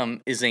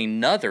bottom is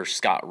another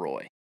Scott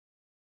Roy.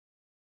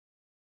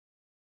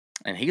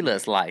 And he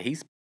looks like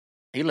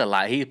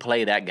he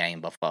played that game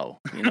before.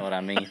 You know what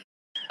I mean?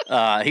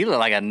 He looked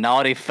like a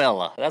naughty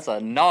fella. That's a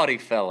naughty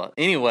fella.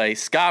 Anyway,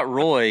 Scott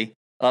Roy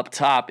up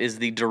top is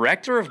the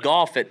director of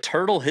golf at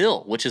Turtle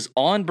Hill, which is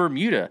on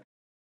Bermuda.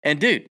 And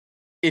dude,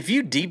 if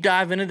you deep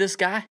dive into this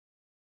guy,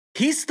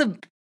 he's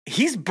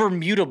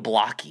Bermuda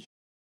blocky.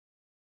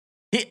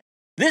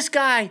 This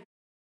guy,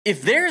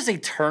 if there's a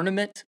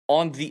tournament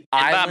on the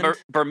island, by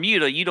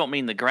Bermuda, you don't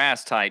mean the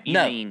grass type. You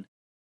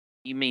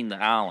mean the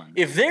island.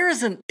 If there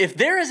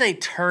is a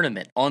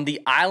tournament on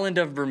the island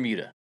of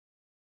Bermuda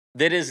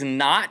that is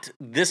not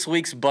this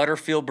week's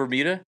Butterfield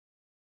Bermuda,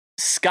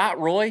 Scott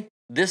Roy,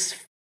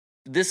 this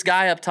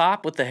guy up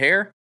top with the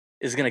hair,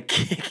 is gonna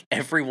kick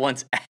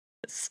everyone's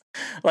ass.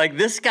 Like,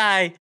 this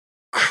guy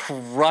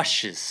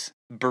crushes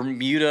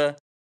Bermuda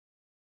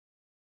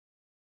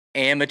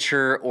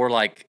amateur or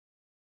like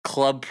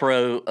club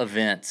pro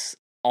events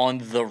on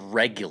the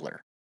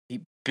regular.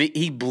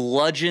 He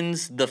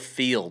bludgeons the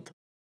field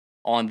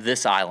on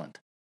this island.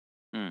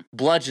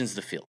 Bludgeons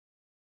the field.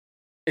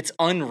 It's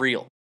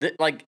unreal.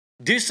 Like,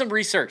 do some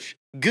research.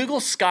 Google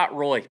Scott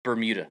Roy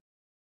Bermuda,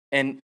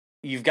 and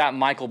you've got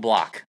Michael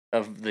Block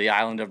of the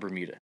island of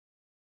Bermuda.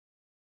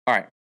 All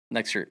right,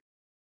 next group.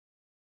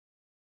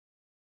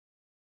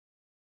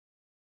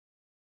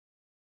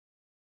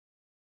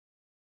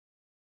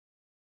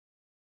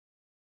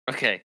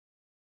 Okay.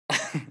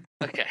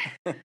 Okay.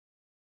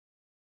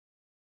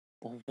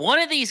 One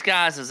of these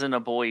guys is in a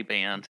boy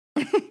band.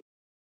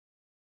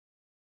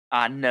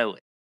 I know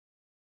it.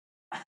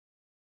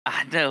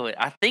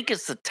 I think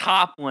it's the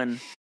top one,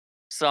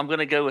 so I'm going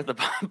to go with the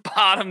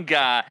bottom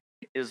guy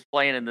is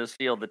playing in this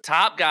field. The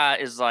top guy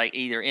is like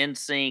either in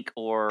sync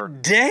or...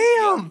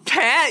 Damn,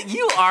 Pat,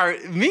 you are...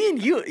 Me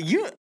and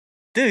you...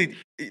 Dude,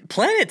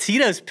 Planet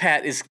Tito's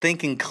Pat is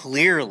thinking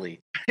clearly.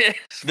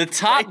 The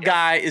top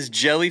guy is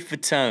Joey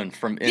Fatone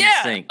from NSYNC.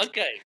 Yeah,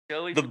 okay.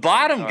 Joey the Fatone,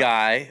 bottom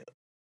guy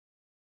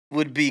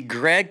would be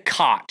Greg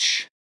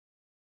Koch.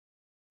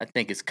 I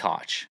think it's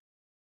Koch.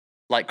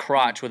 Like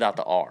crotch without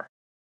the R.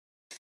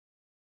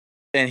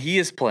 And he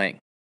is playing.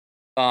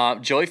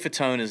 Joey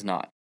Fatone is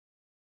not.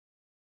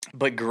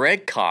 But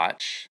Greg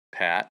Koch,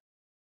 Pat,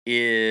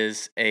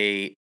 is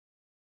a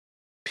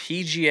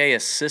PGA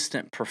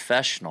assistant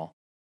professional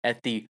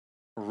at the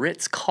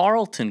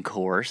Ritz-Carlton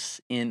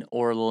course in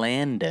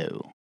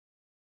Orlando.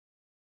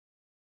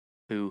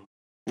 Who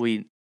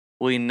we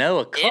know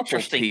a couple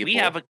people. We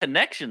have a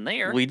connection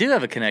there. We do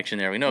have a connection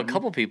there. We know a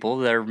couple people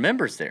that are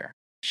members there.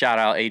 Shout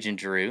out Agent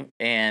Drew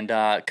and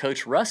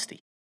Coach Rusty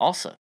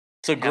also.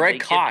 So Greg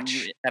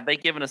Koch. Have they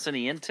given us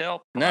any intel?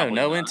 Probably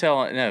no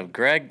intel. No,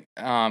 Greg.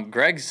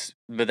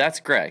 But that's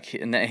Greg,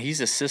 and he's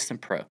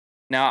assistant pro.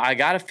 Now I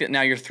gotta feel.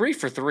 Now you're 3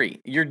 for 3.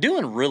 You're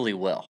doing really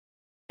well,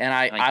 and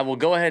I will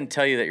go ahead and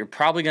tell you that you're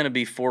probably going to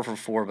be 4 for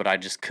 4. But I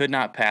just could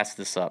not pass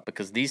this up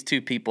because these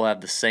two people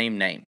have the same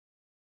name.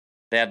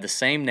 They have the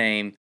same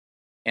name,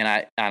 and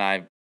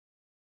I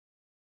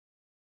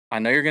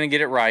know you're going to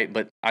get it right,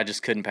 but I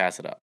just couldn't pass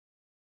it up.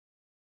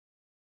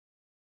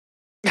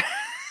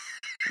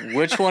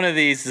 Which one of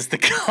these is the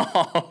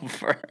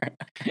golfer?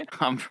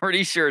 I'm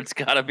pretty sure it's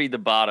got to be the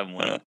bottom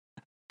one.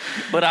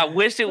 But I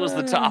wish it was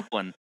the top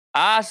one.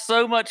 I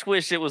so much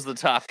wish it was the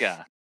top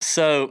guy.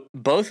 So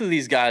both of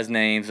these guys'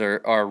 names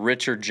are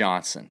Richard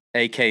Johnson,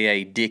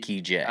 a.k.a.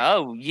 Dickie J.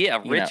 Oh,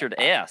 yeah, Richard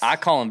S. I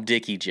call him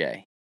Dickie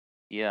J.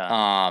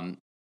 Yeah.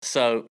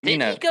 So,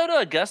 Didn't he go to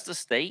Augusta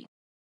State?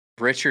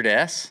 Richard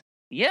S.?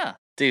 Yeah.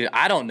 Dude,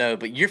 I don't know,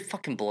 but you're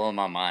fucking blowing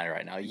my mind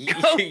right now.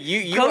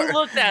 Go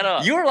look that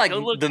up. You're like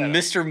the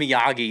Mr.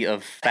 Miyagi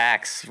of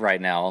facts right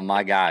now on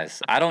my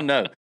guys. I don't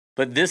know.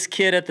 But this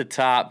kid at the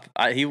top,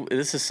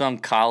 this is some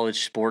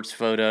college sports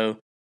photo,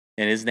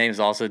 and his name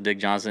is also Dick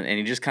Johnson, and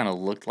he just kind of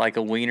looked like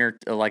a wiener,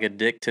 like a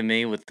dick to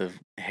me with the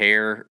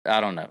hair. I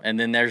don't know. And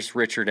then there's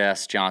Richard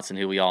S. Johnson,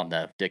 who we all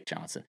know, Dick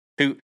Johnson,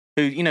 who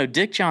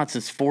Dick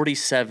Johnson's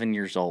 47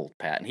 years old,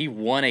 Pat, and he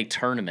won a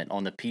tournament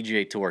on the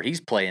PGA Tour.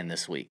 He's playing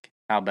this week.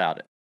 How about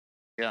it?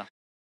 Yeah.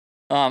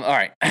 All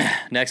right.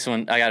 Next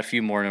one. I got a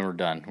few more, and we're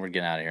done. We're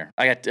getting out of here.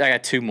 I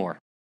got two more.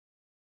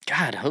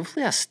 God,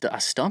 hopefully I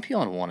stump you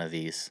on one of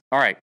these. All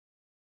right.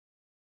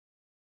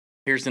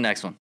 Here's the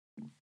next one.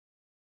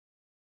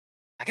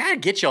 I gotta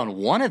get you on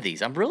one of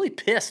these. I'm really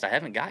pissed I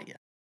haven't got you.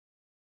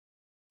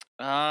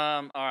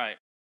 All right.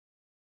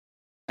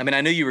 I mean,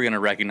 I knew you were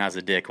gonna recognize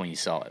a dick when you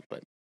saw it,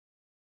 but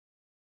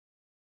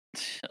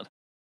shut up.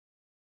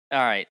 All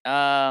right.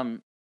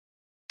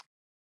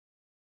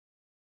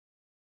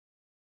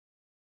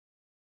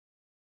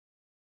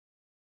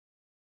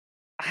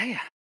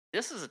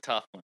 This is a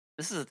tough one.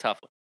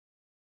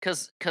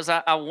 Because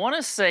I want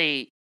to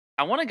say,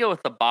 I want to go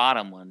with the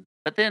bottom one,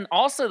 but then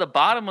also the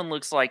bottom one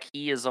looks like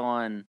he is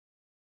on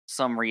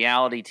some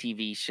reality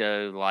TV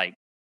show, like,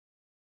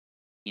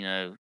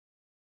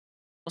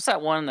 what's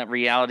that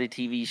reality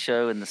TV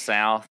show in the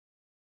South?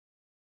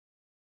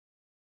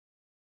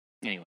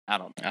 Anyway, I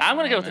don't know. I'm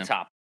going to go with the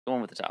top. The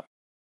one with the top.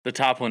 The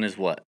top one is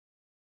what?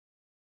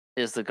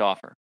 Is the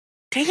golfer.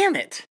 Damn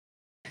it.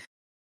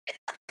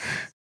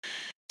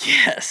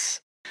 Yes.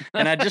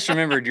 And I just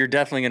remembered you're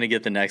definitely going to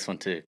get the next one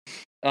too.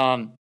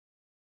 Yeah,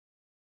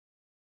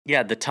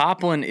 the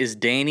top one is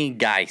Danny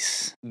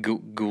Geis.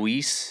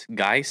 Gooey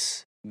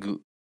Ice.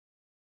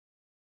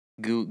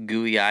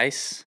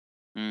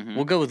 Mm-hmm.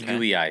 We'll go with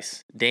Gooey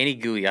Ice. Danny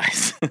Gooey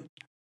Ice.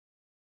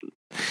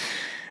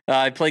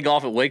 I play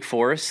golf at Wake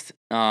Forest.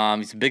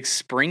 He's a big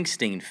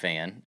Springsteen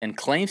fan and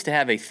claims to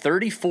have a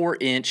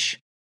 34-inch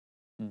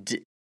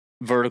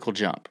vertical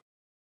jump.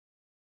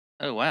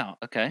 Oh, wow.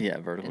 Okay. Yeah,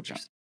 vertical jump.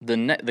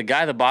 The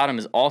guy at the bottom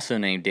is also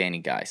named Danny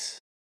Geis,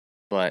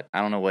 but I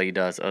don't know what he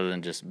does other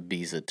than just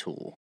be's a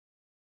tool.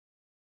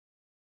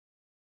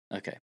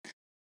 Okay.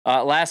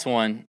 Last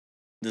one.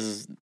 This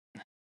is...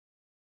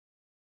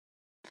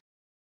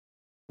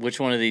 Which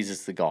one of these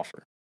is the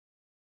golfer?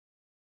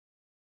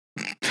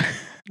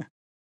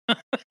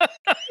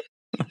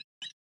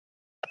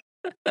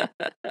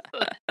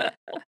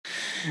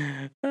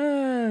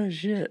 Oh,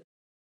 shit.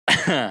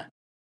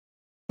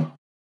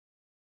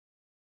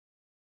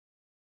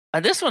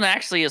 This one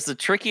actually is the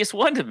trickiest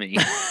one to me.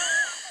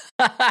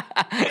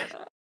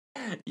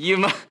 You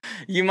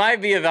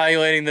might be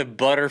evaluating the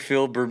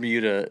Butterfield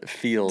Bermuda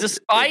field.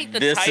 Despite the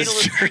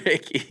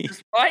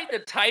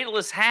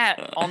Titleist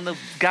hat on the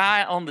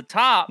guy on the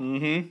top,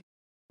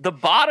 the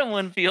bottom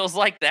one feels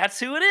like that's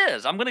who it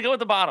is. I'm going to go with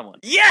the bottom one.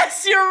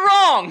 Yes, you're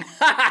wrong.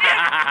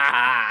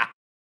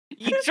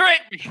 You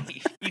tricked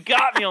me. You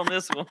got me on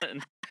this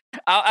one.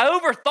 I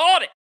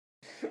overthought it.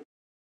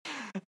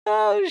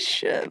 Oh,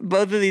 shit.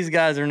 Both of these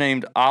guys are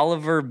named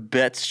Oliver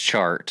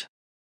Betschart.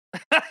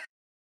 What?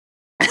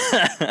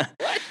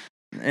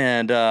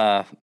 And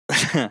the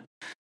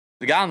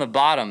guy on the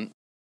bottom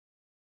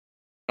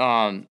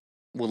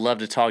would love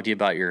to talk to you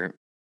about your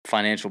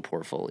financial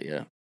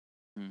portfolio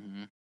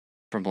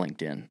from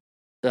LinkedIn.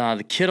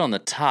 The kid on the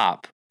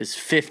top is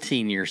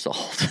 15 years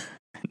old,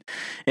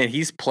 and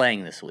he's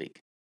playing this week.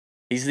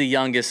 He's the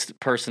youngest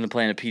person to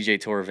play in a PGA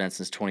Tour event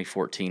since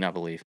 2014, I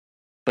believe.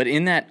 But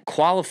in that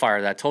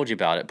qualifier that I told you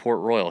about at Port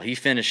Royal, he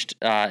finished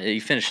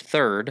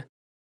third.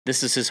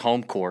 This is his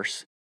home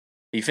course.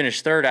 He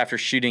finished third after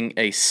shooting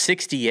a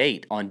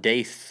 68 on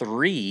day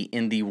 3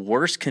 in the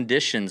worst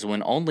conditions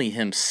when only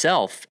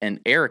himself and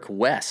Eric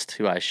West,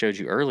 who I showed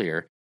you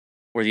earlier,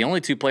 were the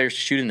only two players to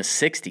shoot in the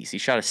 60s. He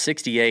shot a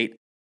 68,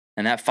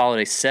 and that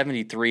followed a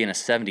 73 and a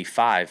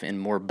 75 in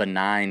more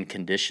benign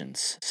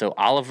conditions. So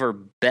Oliver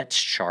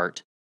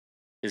Betschart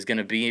is going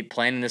to be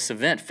playing in this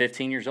event,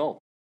 15 years old.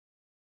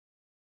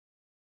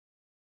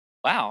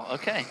 Wow.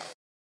 Okay.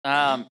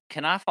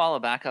 Can I follow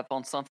back up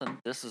on something?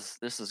 This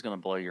is going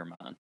to blow your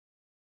mind.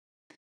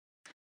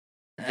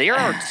 There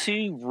are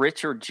 2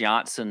 Richard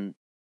Johnson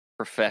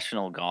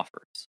professional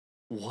golfers.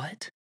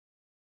 What?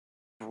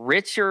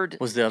 Richard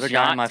was the other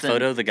Johnson, guy in my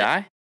photo the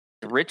guy?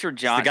 Richard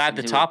Johnson. Is the guy at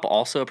the top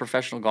also a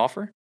professional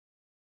golfer?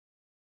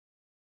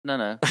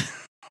 No.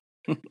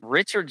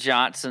 Richard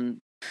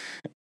Johnson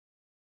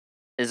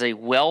is a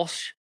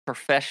Welsh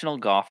professional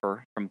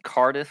golfer from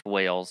Cardiff,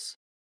 Wales.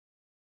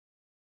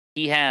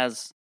 He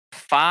has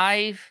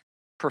 5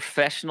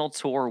 professional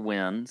tour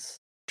wins.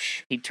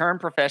 He turned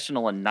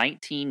professional in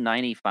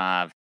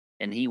 1995,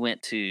 and he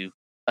went to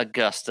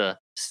Augusta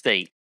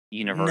State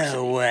University.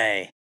 No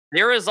way.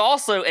 There is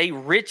also a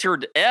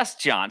Richard S.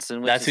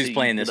 Johnson, That's who's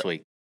playing this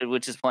week.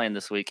 Which is playing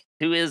this week,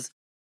 who is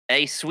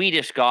a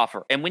Swedish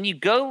golfer. And when you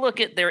go look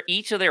at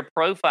each of their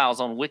profiles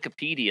on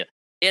Wikipedia,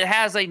 it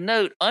has a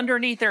note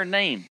underneath their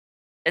name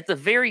at the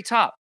very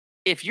top.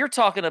 If you're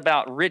talking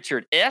about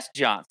Richard S.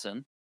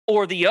 Johnson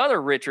or the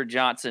other Richard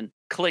Johnson,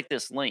 click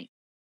this link.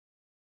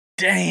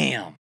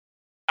 Damn.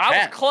 I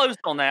was close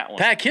on that one.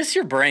 Pat, kiss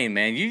your brain,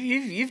 man.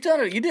 You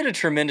did a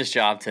tremendous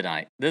job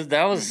tonight.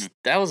 That was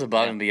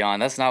above and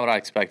beyond. That's not what I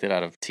expected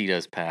out of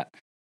Tito's Pat.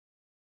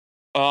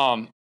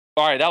 All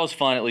right, that was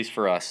fun, at least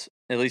for us.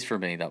 At least for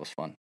me, that was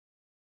fun.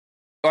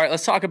 All right,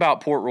 let's talk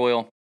about Port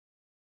Royal.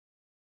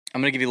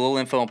 I'm going to give you a little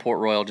info on Port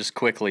Royal just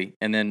quickly,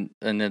 and then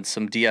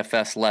some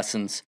DFS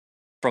lessons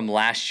from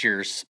last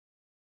year's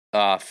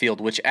field,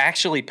 which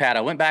actually, Pat,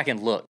 I went back and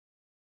looked.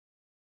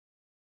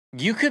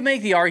 You could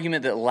make the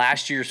argument that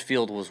last year's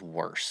field was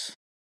worse,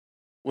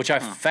 which I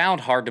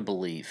found hard to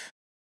believe.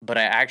 But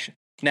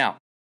now,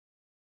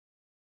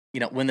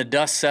 when the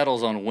dust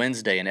settles on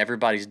Wednesday and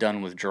everybody's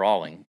done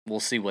withdrawing, we'll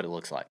see what it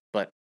looks like.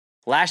 But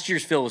last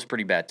year's field was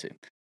pretty bad too.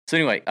 So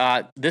anyway,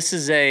 this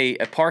is a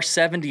par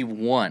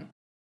 71.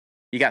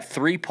 You got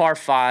 3 par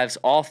 5s,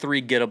 all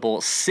 3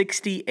 gettable,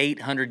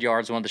 6,800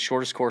 yards, one of the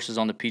shortest courses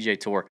on the PGA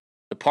Tour.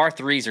 The par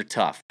 3s are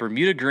tough.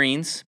 Bermuda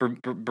greens,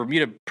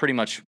 Bermuda pretty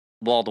much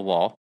wall to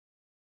wall.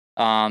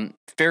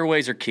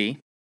 Fairways are key.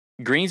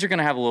 Greens are going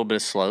to have a little bit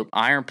of slope.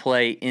 Iron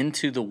play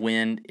into the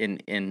wind, in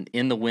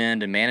the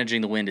wind, and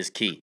managing the wind is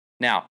key.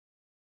 Now,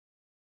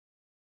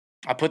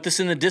 I put this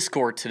in the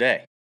Discord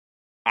today.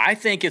 I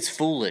think it's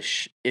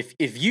foolish if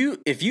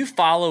you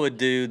follow a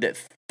dude that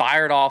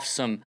fired off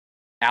some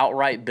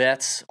outright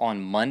bets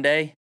on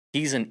Monday.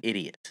 He's an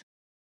idiot.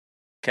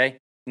 Okay.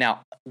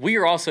 Now we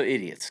are also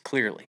idiots,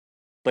 clearly,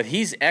 but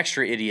he's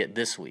extra idiot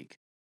this week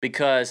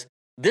because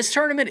this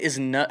tournament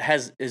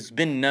has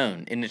been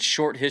known in its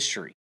short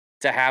history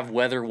to have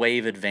weather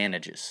wave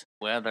advantages.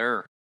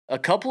 A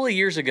couple of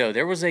years ago,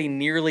 there was a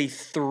nearly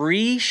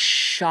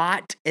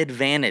 3-shot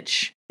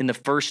advantage in the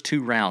first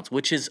 2 rounds,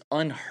 which is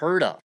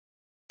unheard of.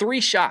 3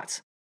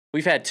 shots.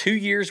 We've had 2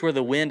 years where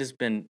the wind has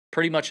been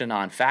pretty much a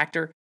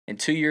non-factor and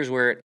 2 years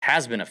where it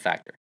has been a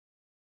factor.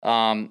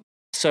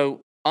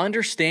 So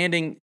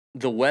understanding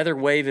the weather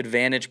wave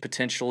advantage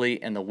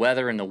potentially and the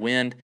weather and the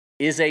wind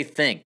is a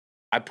thing.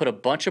 I put a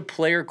bunch of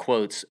player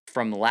quotes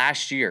from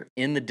last year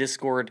in the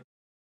Discord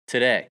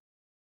today.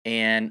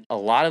 And a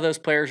lot of those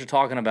players are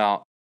talking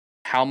about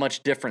how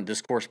much different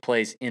this course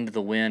plays into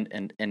the wind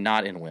and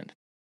not in wind.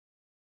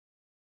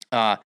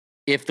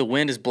 If the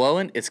wind is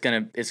blowing, it's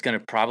gonna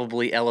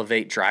probably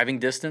elevate driving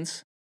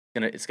distance.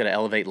 It's gonna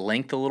elevate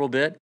length a little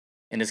bit,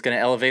 and it's gonna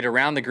elevate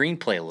around the green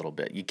play a little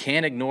bit. You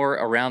can't ignore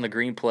around the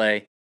green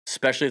play,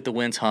 especially if the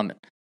wind's humming.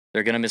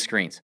 They're gonna miss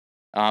greens.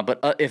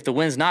 But if the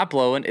wind's not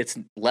blowing, it's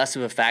less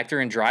of a factor,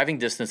 and driving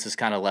distance is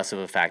kind of less of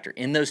a factor.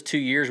 In those 2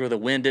 years where the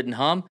wind didn't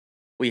hum,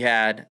 we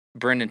had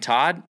Brendan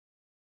Todd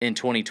in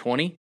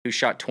 2020, who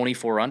shot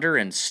 24 under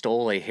and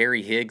stole a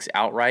Harry Higgs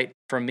outright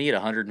from me at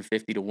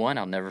 150 to 1.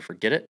 I'll never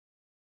forget it.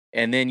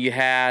 And then you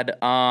had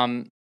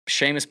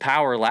Seamus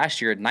Power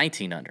last year at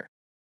 19 under.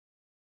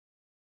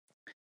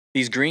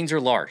 These greens are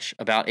large,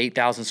 about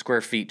 8,000 square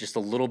feet, just a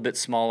little bit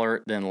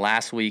smaller than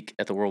last week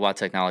at the Worldwide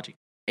Technology.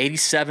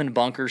 87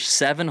 bunkers,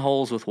 7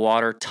 holes with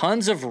water,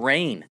 tons of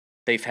rain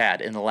they've had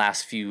in the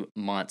last few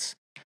months.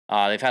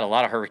 They've had a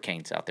lot of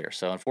hurricanes out there.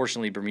 So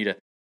unfortunately, Bermuda,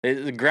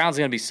 the ground's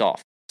going to be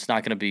soft. It's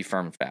not going to be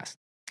firm and fast.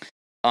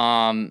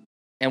 And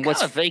what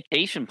kind of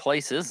vacation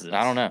place is this?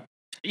 I don't know.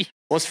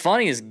 What's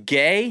funny is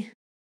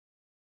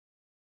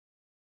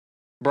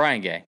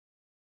Brian Gay,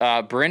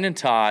 Brendan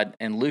Todd,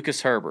 and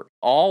Lucas Herbert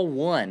all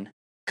won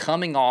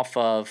coming off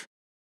of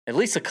at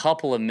least a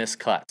couple of missed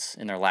cuts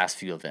in their last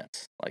few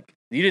events. Like,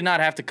 you did not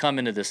have to come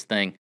into this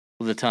thing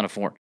with a ton of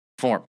form.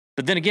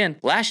 But then again,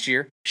 last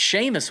year,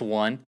 Seamus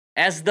won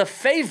as the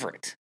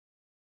favorite.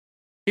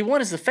 He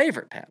won as the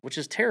favorite, Pat, which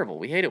is terrible.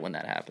 We hate it when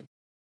that happens.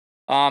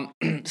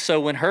 So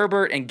when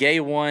Herbert and Gay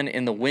won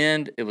in the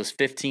wind, it was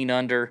 15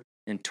 under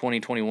in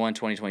 2021,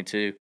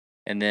 2022.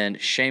 And then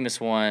Seamus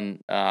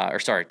won,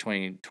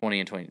 2020 and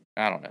 2020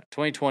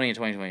 and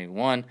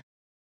 2021.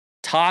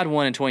 Todd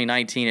won in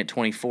 2019 at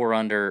 24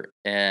 under,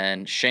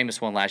 and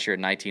Seamus won last year at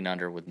 19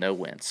 under with no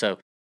wind. So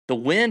the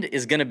wind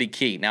is going to be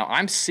key. Now,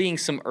 I'm seeing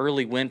some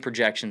early wind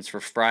projections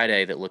for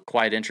Friday that look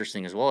quite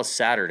interesting, as well as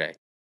Saturday.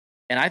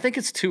 And I think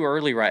it's too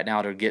early right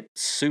now to get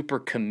super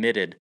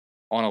committed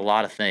on a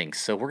lot of things.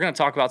 So we're going to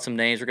talk about some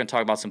names. We're going to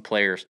talk about some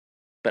players.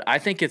 But I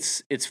think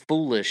it's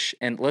foolish,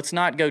 and let's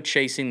not go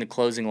chasing the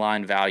closing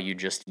line value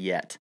just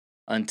yet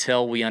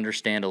until we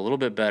understand a little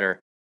bit better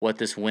what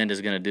this wind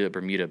is going to do at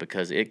Bermuda,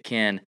 because it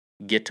can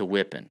get to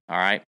whipping, all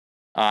right?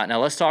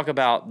 Now let's talk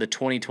about the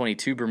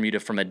 2022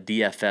 Bermuda from a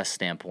DFS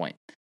standpoint.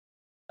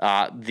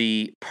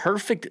 The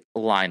perfect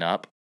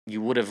lineup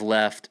you would have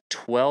left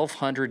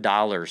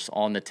 $1,200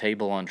 on the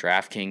table on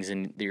DraftKings,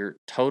 and your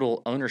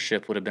total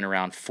ownership would have been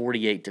around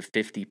 48 to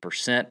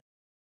 50%.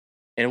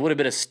 And it would have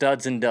been a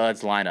studs and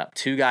duds lineup.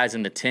 2 guys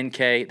in the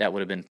 10K, that would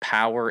have been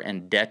Power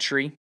and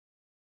Detry.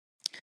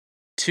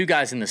 2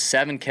 guys in the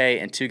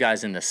 7K and 2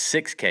 guys in the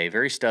 6K,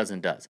 very studs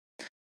and duds.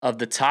 Of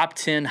the top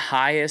 10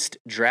 highest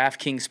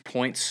DraftKings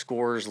point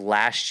scorers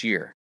last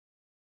year,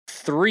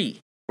 3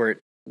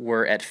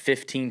 were at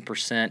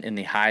 15% in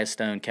the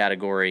highest owned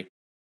category.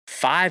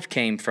 5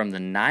 came from the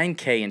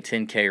 9K and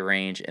 10K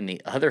range, and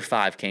the other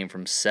 5 came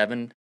from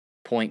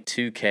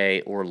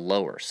 7.2K or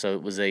lower. So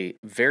it was a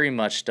very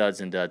much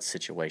studs and duds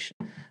situation.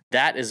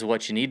 That is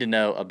what you need to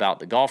know about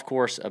the golf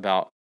course,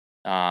 about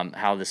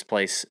how this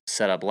place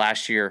set up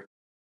last year.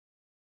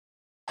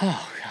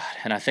 Oh, God.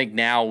 And I think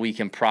now we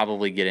can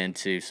probably get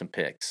into some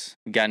picks.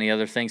 Got any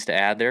other things to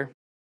add there?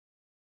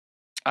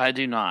 I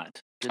do not.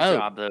 Good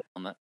job, though,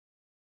 on that.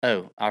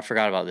 Oh, I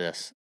forgot about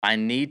this. I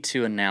need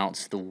to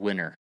announce the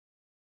winner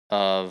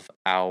of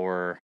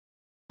our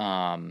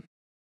can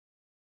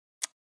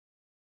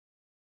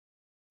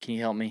you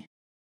help me?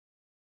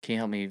 Can you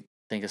help me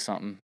think of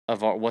something?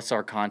 What's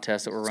our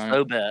contest that we're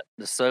running?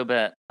 The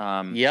SoBet.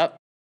 Yep.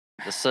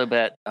 The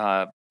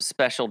SoBet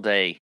special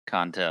day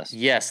contest.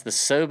 Yes, the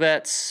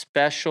SoBet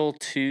special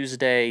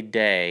Tuesday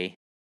day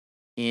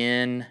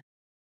in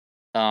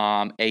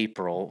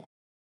April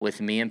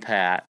with me and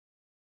Pat,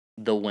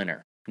 the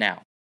winner.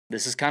 Now,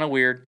 this is kind of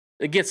weird.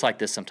 It gets like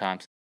this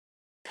sometimes.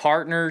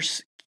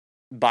 Partners,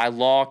 by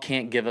law,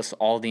 can't give us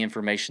all the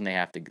information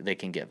they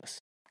can give us.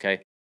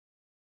 Okay,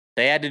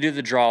 they had to do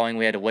the drawing.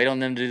 We had to wait on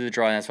them to do the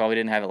drawing. That's why we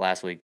didn't have it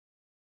last week.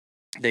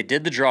 They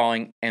did the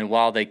drawing, and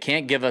while they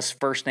can't give us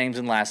first names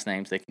and last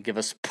names, they can give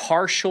us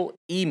partial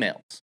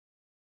emails.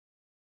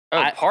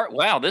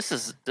 Wow,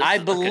 I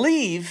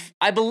believe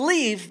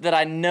that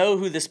I know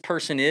who this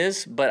person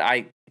is, but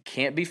I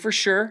can't be for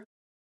sure.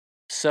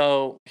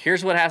 So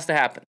here's what has to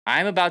happen.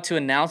 I'm about to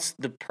announce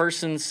the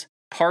person's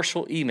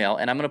partial email,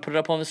 and I'm going to put it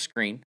up on the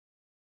screen.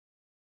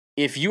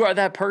 If you are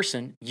that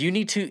person, you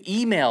need to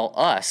email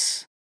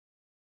us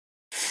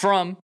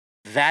from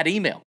that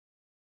email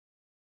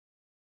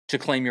to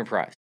claim your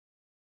prize.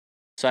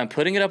 So I'm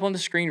putting it up on the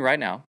screen right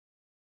now.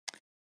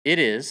 It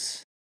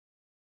is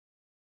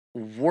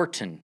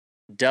Wharton,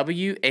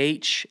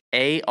 WHARTON.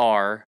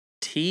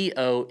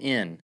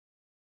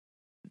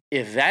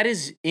 If that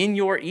is in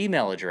your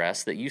email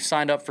address that you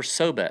signed up for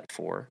SoBet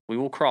for, we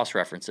will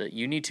cross-reference it.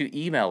 You need to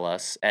email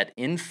us at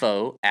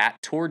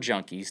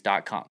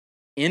info@tourjunkies.com.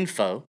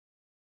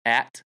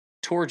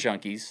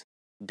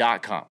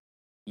 info@tourjunkies.com.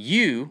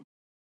 You,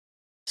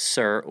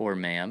 sir or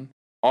ma'am,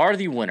 are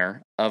the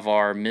winner of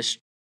our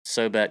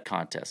SoBet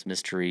contest,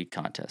 mystery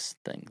contest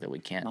thing that we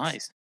can't.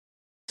 Nice.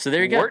 So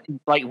there you go.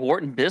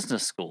 Wharton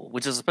Business School,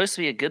 which is supposed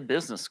to be a good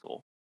business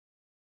school.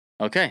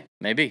 Okay,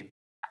 maybe.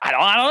 I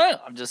don't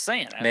know. I'm just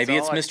saying. Maybe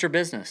it's Mr.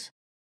 Business.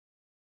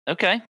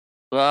 Okay.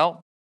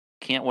 Well,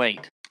 can't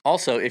wait.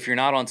 Also, if you're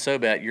not on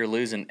SoBet, you're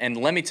losing. And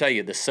let me tell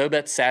you, the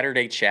SoBet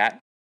Saturday chat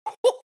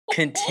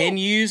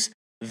continues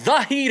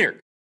the heater.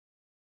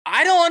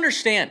 I don't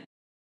understand.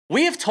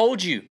 We have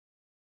told you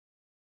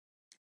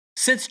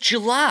since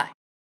July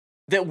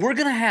that we're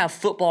going to have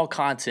football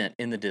content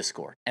in the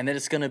Discord and that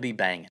it's going to be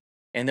banging.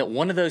 And that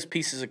one of those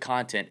pieces of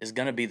content is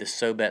going to be the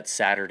SoBet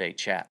Saturday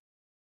chat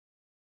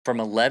from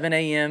 11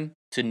 a.m.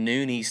 to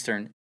noon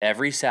Eastern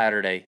every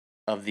Saturday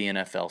of the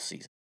NFL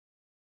season.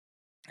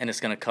 And it's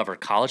going to cover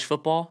college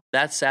football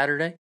that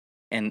Saturday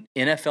and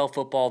NFL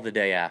football the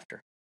day after.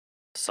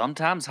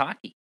 Sometimes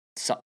hockey.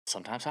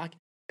 Sometimes hockey.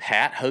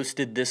 Pat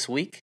hosted this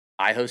week.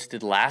 I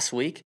hosted last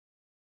week.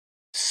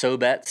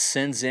 SoBet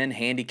sends in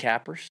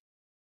handicappers.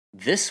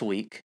 This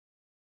week,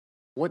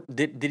 what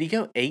did he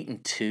go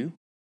 8-2?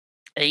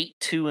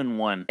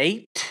 8-2-1.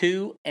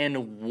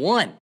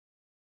 8-2-1.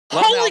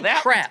 Well, Holy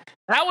crap.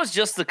 That was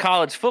just the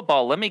college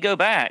football. Let me go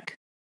back.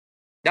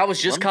 That was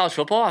just college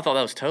football? I thought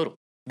that was total.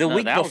 The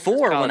week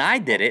before when I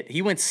did it,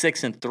 he went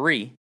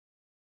 6-3.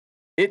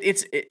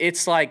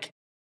 It's like,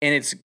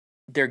 and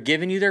they're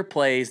giving you their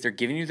plays, they're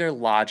giving you their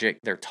logic,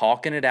 they're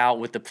talking it out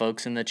with the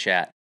folks in the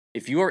chat.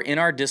 If you are in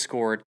our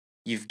Discord,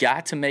 you've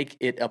got to make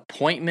it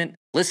appointment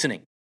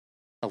listening.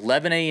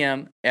 11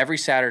 a.m. every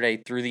Saturday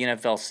through the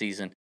NFL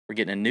season. We're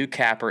getting a new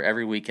capper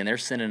every week, and they're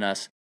sending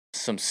us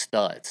some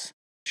studs.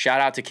 Shout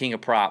out to King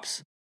of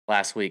Props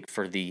last week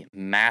for the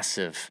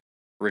massive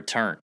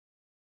return.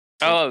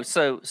 So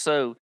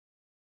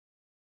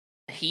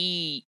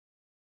he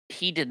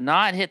did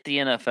not hit the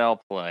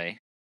NFL play.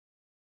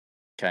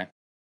 Okay.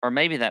 Or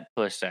maybe that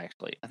pushed,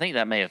 actually. I think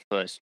that may have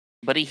pushed.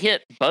 But he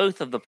hit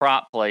both of the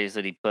prop plays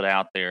that he put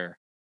out there.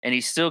 And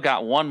he's still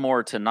got one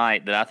more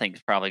tonight that I think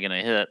is probably going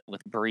to hit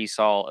with Breece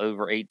Hall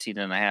over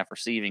 18.5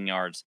 receiving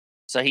yards.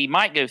 So he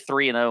might go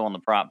 3-0 on the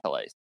prop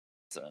plays.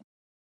 So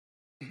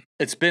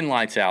it's been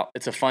lights out.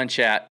 It's a fun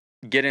chat.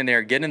 Get in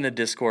there. Get in the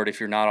Discord if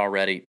you're not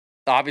already.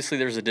 Obviously,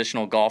 there's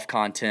additional golf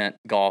content,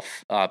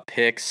 golf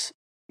picks,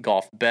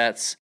 golf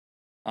bets,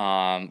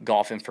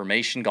 golf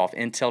information, golf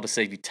intel to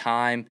save you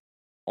time.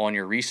 on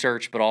your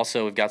research, but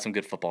also we've got some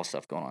good football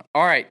stuff going on.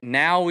 All right,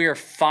 now we are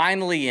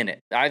finally in it.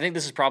 I think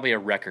this is probably a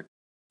record.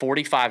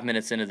 45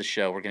 minutes into the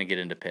show, we're going to get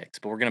into picks,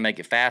 but we're going to make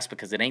it fast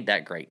because it ain't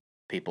that great,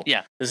 people.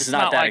 Yeah. This is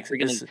not that like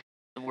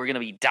we're going to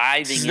be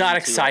diving This is not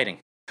exciting.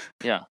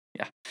 Yeah.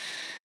 Yeah.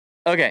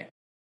 Okay.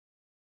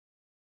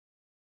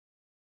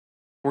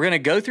 We're going to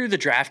go through the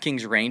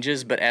DraftKings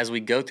ranges, but as we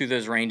go through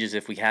those ranges,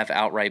 if we have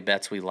outright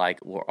bets we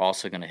like, we're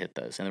also going to hit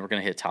those. And then we're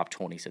going to hit top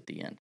 20s at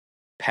the end.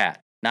 Pat,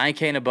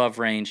 9K and above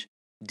range,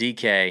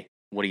 DK,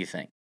 what do you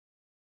think?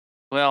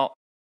 Well,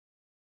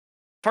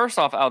 first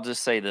off, I'll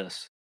just say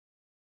this.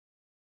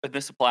 But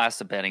this applies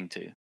to betting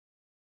too.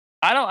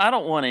 I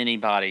don't want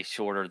anybody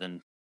shorter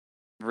than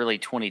really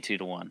 22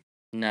 to 1.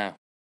 No.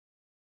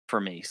 For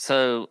me.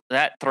 So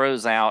that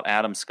throws out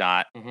Adam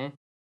Scott. Mm-hmm.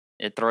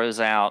 It throws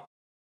out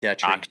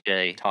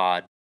Akshay,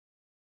 Todd.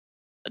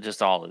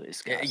 Just all of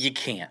these guys. You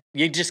can't.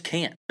 You just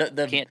can't.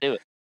 Can't do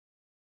it.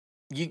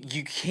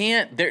 You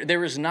can't.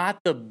 There is not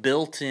the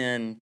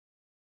built-in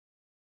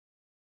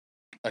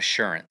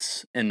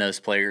assurance in those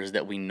players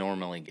that we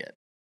normally get.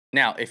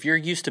 Now, if you're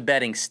used to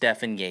betting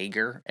Stephen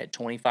Yeager at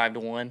 25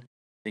 to 1,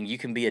 then you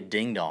can be a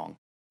ding-dong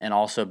and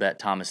also bet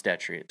Thomas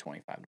Detry at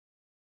 25 to 1.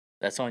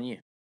 That's on you.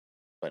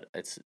 But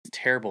it's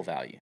terrible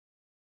value.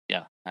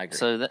 Yeah. I agree.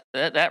 So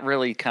that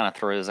really kind of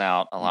throws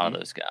out a lot of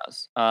those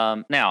guys.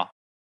 Now,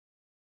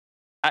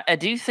 I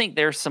do think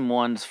there's some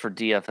ones for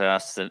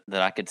DFS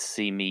that I could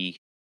see me,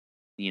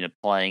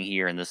 playing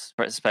here in this,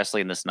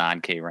 especially in this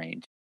 9K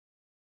range.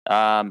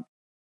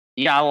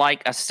 Yeah,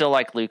 I still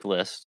like Luke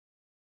List.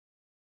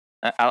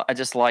 I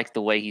just like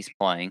the way he's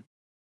playing.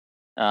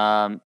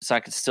 So I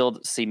could still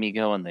see me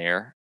going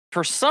there.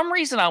 For some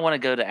reason, I want to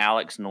go to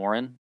Alex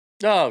Noren.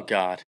 Oh,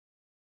 God.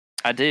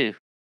 I do.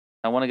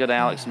 I want to go to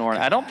Alex Noren.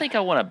 God. I don't think I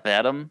want to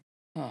bet him.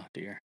 Oh,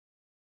 dear.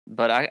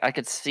 But I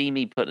could see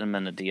me putting him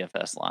in the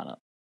DFS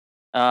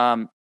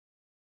lineup.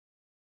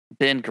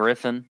 Ben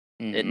Griffin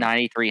at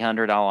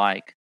 9,300, I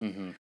like.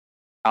 Mm-hmm.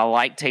 I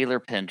like Taylor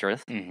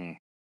Pendrith. Mm-hmm.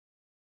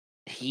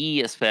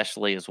 He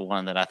especially is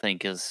one that I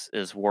think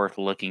is worth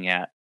looking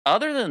at.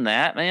 Other than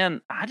that,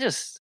 man, I'm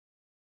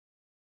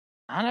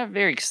not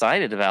very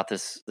excited about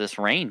this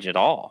range at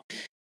all.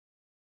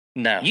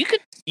 No. You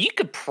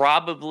could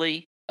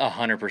probably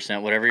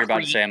 100%. Whatever you're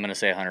about to say, I'm going to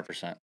say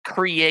 100%.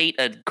 Create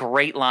a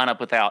great lineup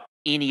without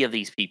any of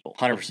these people.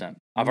 100%.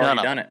 I've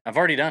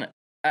already done it.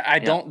 I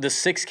don't. The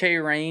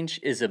 6K range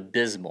is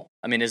abysmal.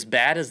 I mean, as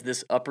bad as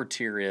this upper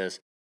tier is,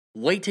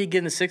 wait till you get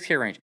in the 6K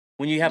range.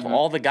 When you have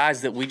all the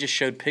guys that we just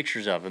showed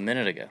pictures of a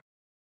minute ago,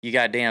 you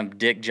got damn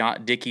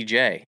Dickie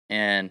J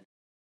and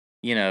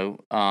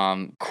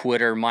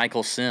quitter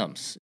Michael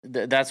Sims.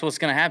 That's what's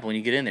going to happen when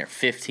you get in there.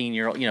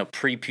 15-year-old,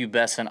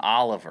 prepubescent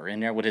Oliver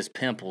in there with his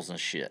pimples and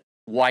shit,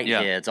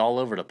 whiteheads all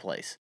over the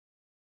place.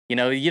 You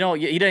don't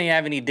even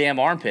have any damn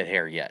armpit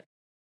hair yet.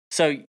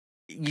 So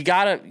you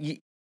gotta.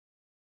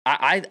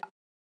 I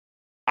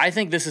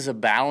think this is a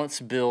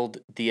balanced build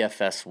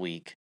DFS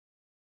week,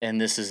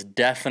 and this is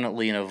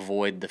definitely an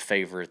avoid the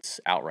favorites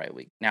outright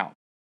week. Now,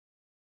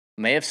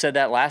 may have said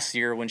that last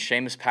year when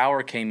Seamus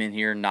Power came in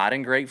here not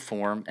in great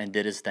form and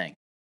did his thing.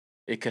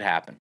 It could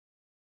happen.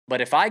 But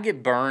if I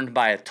get burned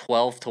by a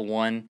 12 to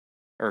 1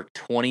 or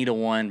 20 to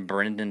 1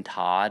 Brendan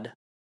Todd,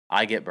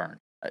 I get burned.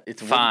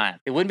 It's fine.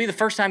 It wouldn't be the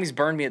first time he's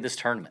burned me at this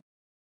tournament.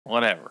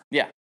 Whatever.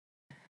 Yeah.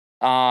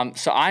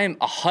 So I am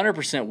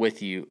 100%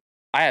 with you.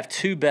 I have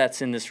two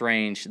bets in this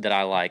range that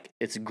I like.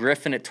 It's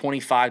Griffin at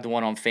 25 to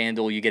 1 on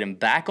FanDuel. You get him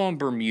back on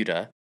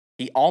Bermuda.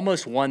 He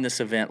almost won this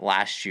event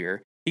last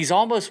year. He's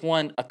almost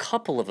won a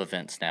couple of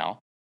events now.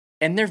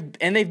 And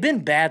they've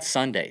been bad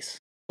Sundays.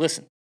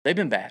 Listen, they've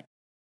been bad.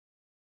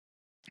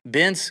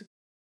 Ben's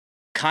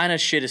kind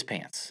of shit his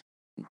pants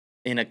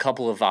in a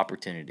couple of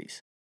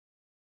opportunities.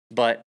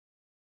 But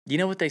you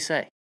know what they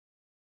say?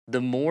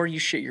 The more you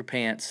shit your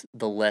pants,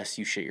 the less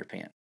you shit your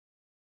pants.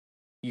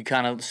 You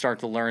kind of start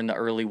to learn the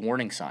early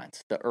warning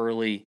signs, the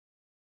early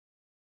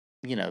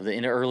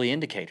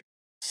indicator.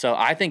 So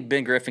I think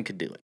Ben Griffin could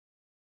do it.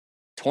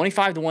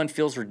 25 to 1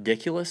 feels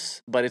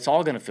ridiculous, but it's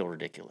all going to feel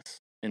ridiculous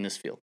in this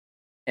field.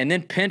 And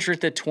then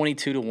Pendrith at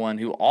 22 to 1,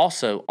 who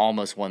also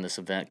almost won this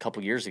event a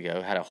couple years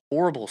ago, had a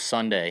horrible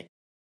Sunday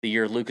the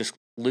year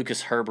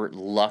Lucas Herbert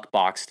luck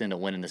boxed into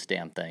winning this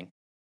damn thing.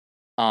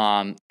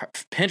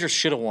 Pendrith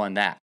should have won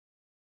that.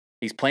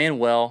 He's playing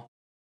well.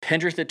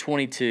 Pendrith at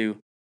 22,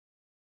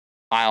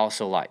 I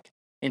also like.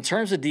 In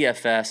terms of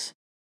DFS,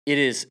 it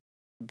is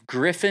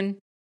Griffin,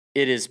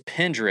 it is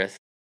Pendrith,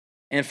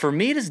 and for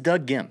me, it is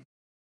Doug Gim.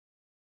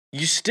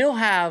 You still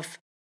have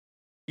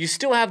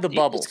the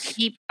bubbles.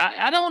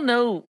 I don't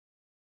know.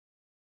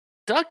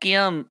 Doug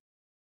Gim.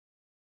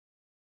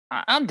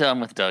 I'm done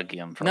with Doug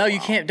Gim. No, you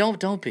can't.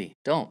 Don't be.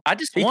 Don't.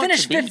 He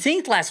finished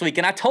 15th last week,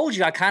 and I told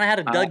you I kind of had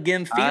a Doug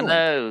Gim feeling. I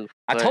know.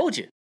 I told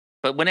you.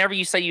 But whenever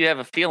you say you have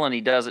a feeling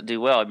he doesn't do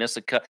well, he missed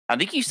a cut. I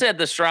think you said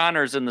the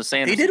Shriners in the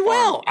Sanderson. He did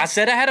well. I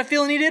said I had a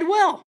feeling he did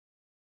well.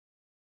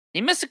 He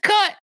missed a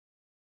cut.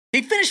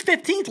 He finished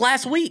 15th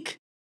last week.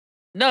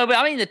 No, but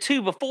I mean the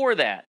two before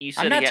that. You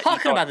said I'm not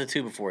talking about the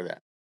two before that.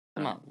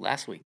 Come on,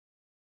 last week.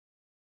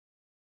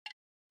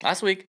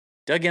 Last week,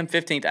 Doug M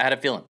 15th, I had a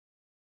feeling.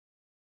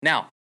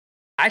 Now,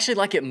 I actually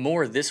like it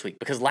more this week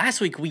because last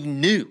week we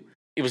knew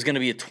it was going to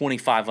be a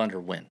 25 under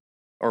win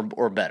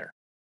or better.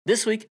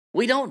 This week,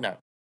 we don't know.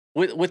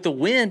 With the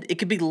wind, it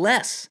could be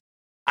less.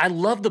 I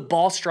love the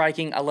ball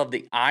striking. I love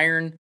the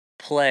iron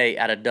play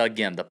out of Doug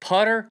Gim. The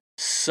putter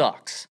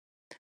sucks,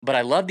 but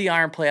I love the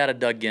iron play out of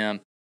Doug Gim.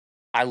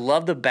 I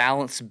love the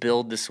balanced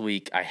build this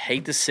week. I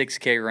hate the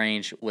 6K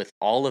range with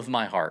all of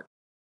my heart.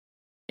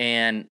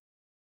 And,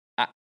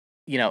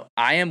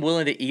 I am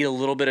willing to eat a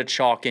little bit of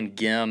chalk in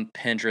Gim,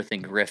 Pendrith,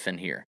 and Griffin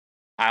here.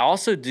 I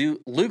also do.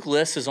 Luke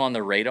List is on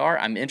the radar.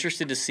 I'm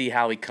interested to see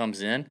how he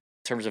comes in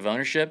terms of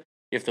ownership.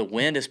 If the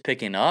wind is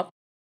picking up,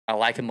 I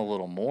like him a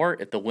little more.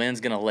 If the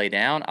wind's going to lay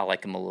down, I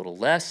like him a little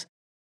less.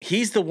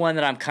 He's the one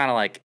that I'm kind of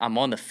like, I'm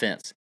on the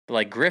fence. But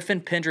like Griffin,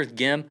 Pendrith,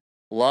 Gim,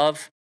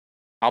 love.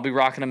 I'll be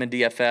rocking them in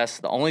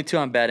DFS. The only two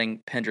I'm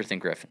betting, Pendrith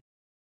and Griffin.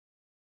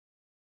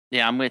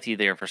 Yeah, I'm with you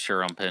there for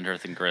sure on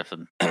Pendrith and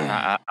Griffin.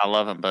 I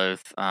love them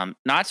both.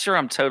 Not sure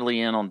I'm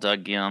totally in on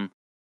Doug Gim,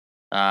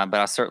 but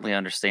I certainly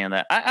understand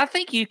that. I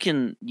think you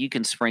can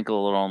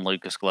sprinkle a little on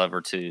Lucas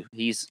Glover too.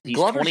 He's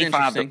Glover's 25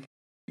 interesting.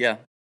 Yeah.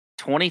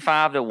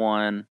 25 to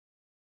 1.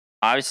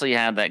 Obviously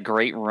had that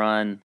great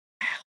run.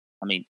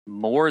 I mean,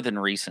 more than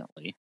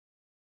recently.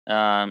 So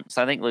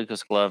I think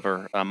Lucas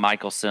Glover,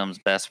 Michael Sims'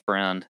 best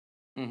friend,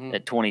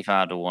 at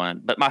 25 to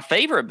 1. But my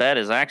favorite bet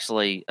is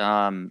actually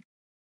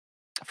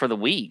for the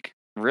week.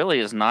 Really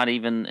is not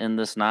even in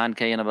this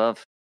 9K and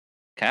above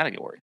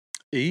category.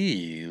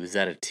 Ooh, is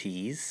that a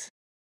tease?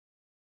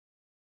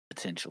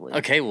 Potentially.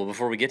 Okay, well,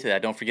 before we get to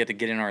that, don't forget to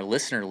get in our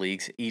listener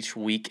leagues each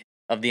week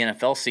of the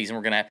NFL season.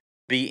 We're going to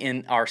be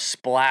in our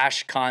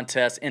Splash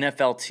contest,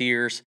 NFL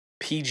tiers,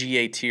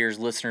 PGA tiers,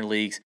 listener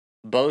leagues.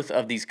 Both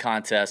of these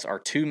contests are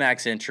 2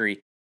 max entry,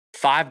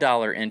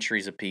 $5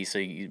 entries apiece. So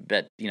you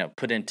bet,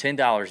 put in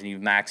 $10 and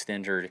you've maxed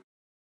entered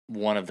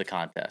one of the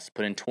contests.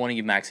 Put in 20,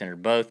 you've maxed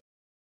entered both.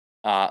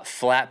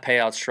 Flat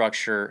payout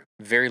structure,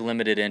 very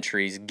limited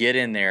entries. Get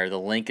in there. The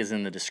link is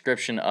in the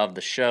description of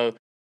the show.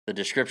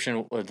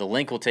 The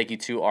link will take you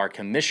to our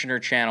commissioner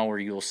channel where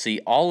you will see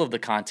all of the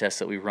contests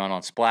that we run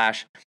on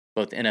Splash,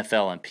 both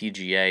NFL and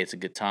PGA. It's a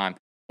good time.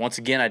 Once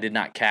again, I did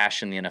not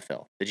cash in the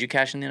NFL. Did you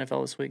cash in the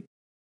NFL this week?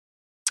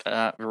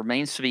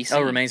 Remains to be seen.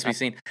 Oh, remains to be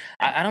seen.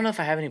 I don't know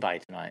if I have anybody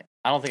tonight.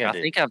 I don't think I do.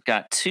 I think I've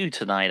got 2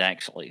 tonight,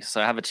 actually. So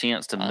I have a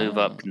chance to move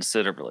up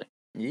considerably.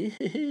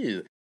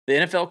 Yoo-hoo. The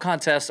NFL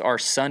contests are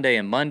Sunday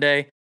and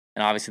Monday,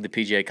 and obviously the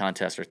PGA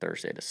contests are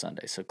Thursday to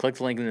Sunday. So click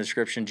the link in the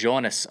description.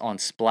 Join us on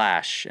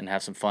Splash and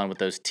have some fun with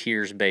those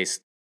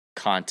tiers-based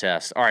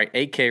contests. All right,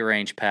 8K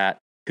range, Pat.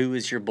 Who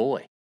is your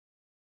boy?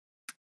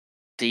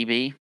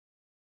 DB.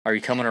 Are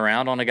you coming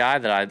around on a guy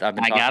that I've been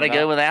talking about? I got to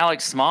go with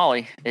Alex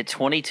Smalley at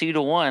 22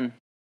 to 1.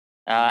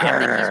 I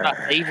think he's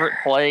my favorite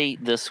play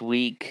this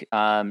week.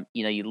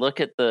 You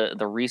look at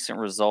the recent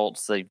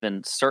results; they've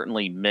been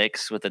certainly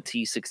mixed with the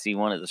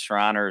T61 at the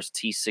Shriners,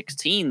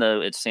 T16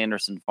 though at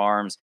Sanderson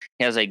Farms.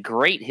 He has a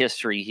great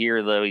history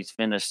here, though. He's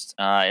finished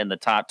in the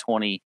top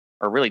 20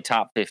 or really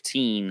top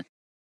 15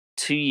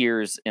 2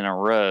 years in a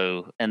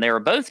row, and they were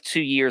both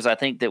 2 years I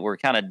think that were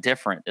kind of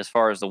different as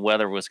far as the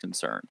weather was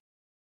concerned.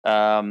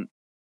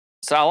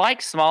 So I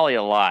like Smalley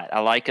a lot. I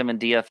like him in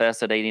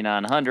DFS at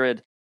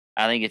 8,900.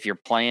 I think if you're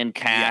playing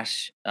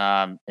cash,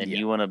 and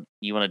you want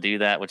to do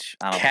that, which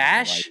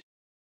I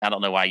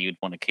don't know why you'd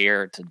want to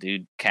care to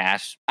do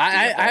cash.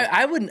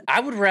 I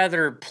would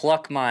rather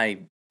pluck my.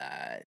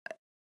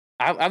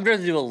 I'd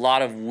rather do a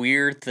lot of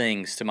weird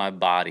things to my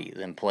body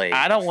than play.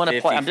 I don't want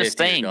to play. I'm just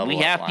saying we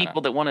have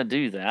people that want to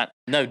do that.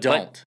 No,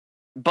 don't.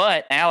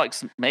 But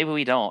Alex, maybe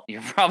we don't.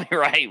 You're probably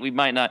right. We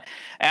might not.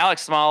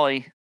 Alex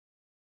Smalley,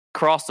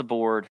 across the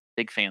board,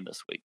 big fan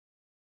this week.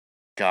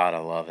 God, I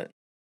love it.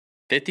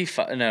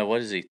 55, no,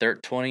 what is he,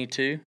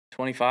 22,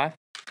 25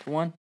 to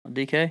 1 on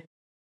DK?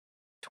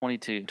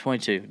 22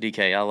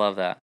 DK, I love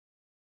that.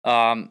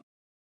 I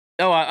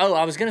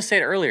was going to say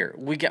it earlier.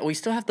 We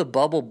still have the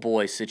bubble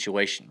boy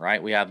situation,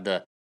 right? We have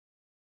the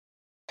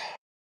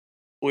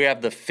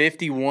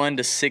 51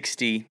 to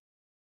 60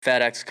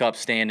 FedEx Cup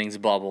standings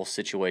bubble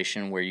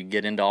situation where you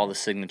get into all the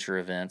signature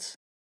events.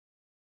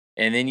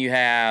 And then you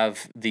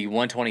have the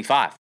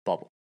 125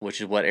 bubble,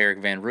 which is what Eric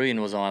Van Rooyen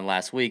was on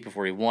last week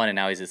before he won, and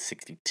now he's at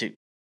 62.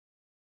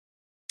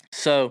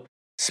 So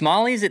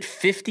Smalley's at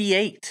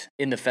 58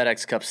 in the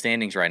FedEx Cup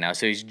standings right now.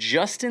 So he's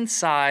just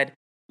inside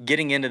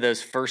getting into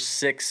those first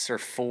 6 or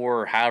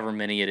 4, or however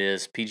many it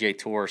is, PGA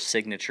Tour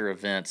signature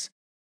events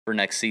for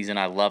next season.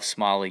 I love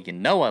Smalley. You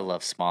know I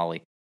love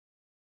Smalley.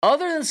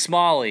 Other than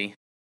Smalley,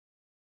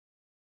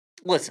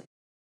 listen,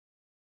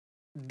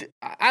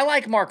 I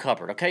like Mark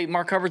Hubbard, okay?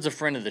 Mark Hubbard's a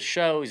friend of the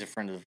show. He's a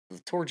friend of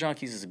the Tour Junkies.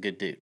 He's a good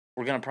dude.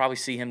 We're going to probably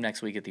see him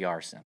next week at the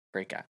RSM.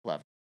 Great guy. Love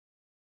him.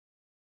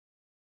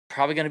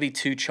 Probably going to be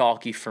too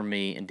chalky for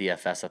me in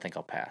DFS. I think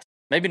I'll pass.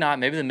 Maybe not.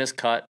 Maybe the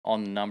miscut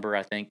on the number,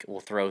 I think, will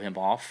throw him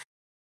off.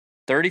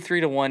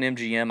 33 to 1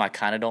 MGM, I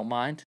kind of don't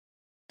mind.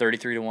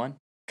 33 to 1,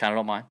 kind of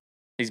don't mind.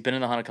 He's been in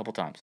the hunt a couple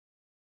times.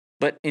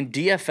 But in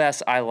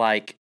DFS, I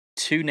like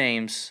 2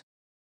 names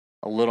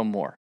A little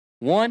more.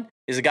 One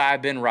is a guy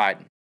I've been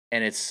riding,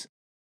 and it's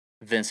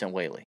Vincent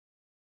Whaley,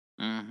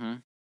 Mm-hmm.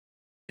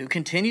 who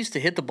continues to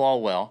hit the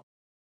ball well,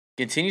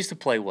 continues to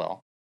play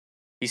well.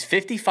 He's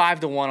 55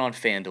 to 1 on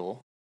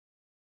FanDuel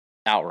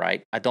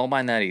outright. I don't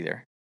mind that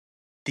either.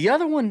 The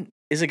other one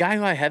is a guy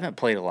who I haven't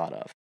played a lot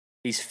of.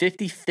 He's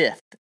 55th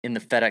in the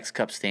FedEx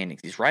Cup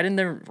standings. He's right in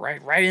there,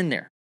 right in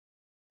there.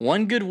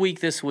 One good week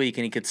this week,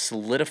 and he could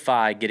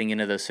solidify getting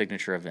into those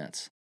signature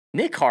events.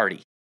 Nick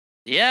Hardy.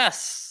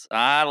 Yes,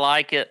 I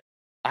like it.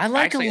 I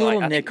like a little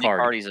I think Nick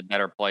Hardy. Hardy's a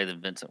better play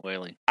than Vincent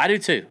Whaley. I do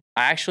too.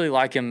 I actually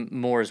like him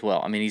more as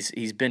well. I mean,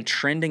 he's been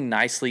trending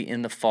nicely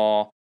in the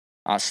fall.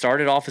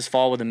 Started off his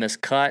fall with a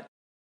missed cut,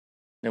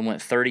 then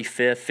went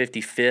 35th,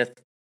 55th,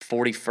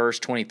 41st,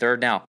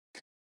 23rd. Now,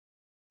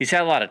 he's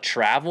had a lot of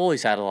travel.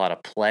 He's had a lot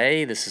of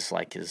play. This is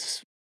like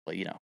his,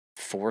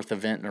 fourth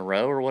event in a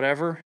row or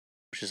whatever,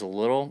 which is a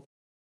little,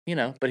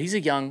 but he's a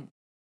young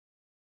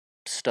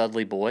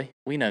Studley boy.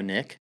 We know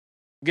Nick.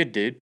 Good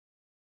dude.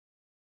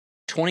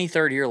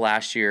 23rd year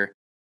last year.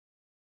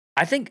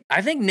 I think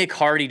Nick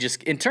Hardy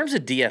just, in terms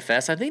of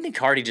DFS, I think Nick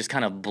Hardy just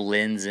kind of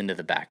blends into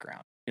the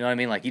background. You know what I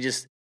mean? Like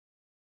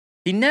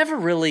he never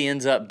really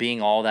ends up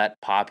being all that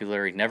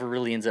popular. He never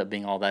really ends up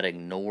being all that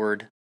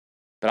ignored.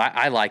 But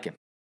I like him.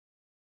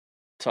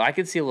 So I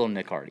could see a little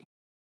Nick Hardy.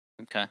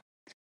 Okay.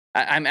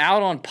 I'm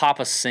out on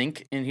Papa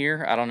Sink in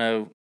here. I don't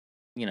know,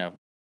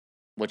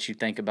 what you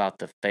think about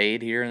the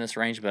fade here in this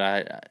range, but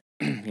I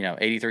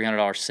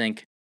 $8,300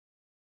 Sink,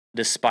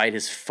 despite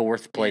his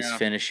fourth place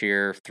finish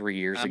here 3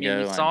 years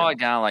ago. You saw a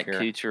guy like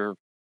Kuchar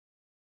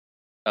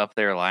up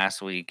there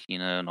last week,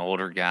 an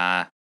older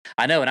guy.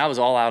 I know, and I was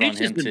all out on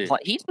him too.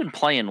 He's been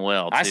playing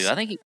well too. I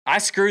think I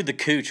screwed the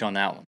Cooch on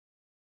that one.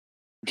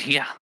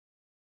 Yeah.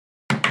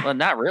 Well,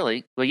 not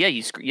really. Well, yeah,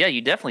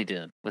 you definitely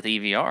did with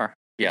EVR.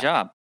 Good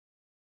job.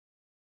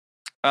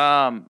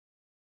 Can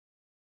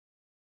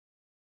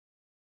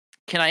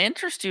I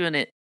interest you in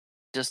it?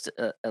 Just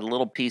a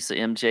little piece of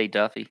MJ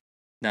Duffy.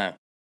 No,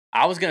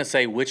 I was gonna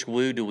say, which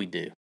woo do we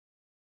do?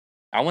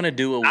 I want to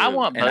do a woo, I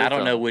want both, and I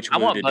don't know which woo to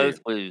do. I want both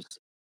woos.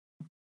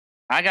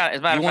 I got. As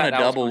a matter of fact,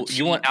 I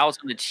was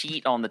going to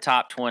cheat on the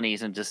top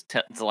 20s and just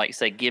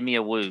say, give me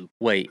a woo.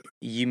 Wait,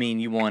 you mean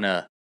you want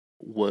a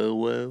woo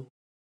woo?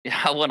 Yeah,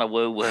 I want a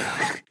woo woo.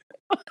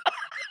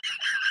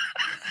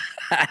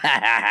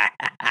 I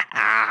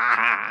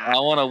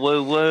want a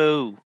woo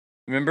woo.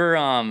 Remember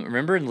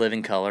in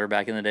Living Color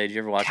back in the day? Did you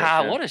ever watch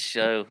that show? What a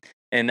show!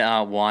 And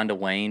Wanda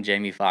Wayne,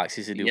 Jamie Foxx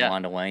used to do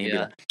Wanda Wayne.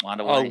 Yeah, like,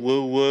 Wanda Wayne. Oh,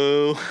 woo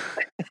woo.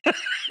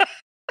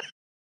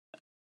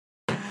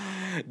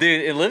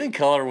 Dude, in Living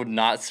Color would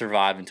not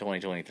survive in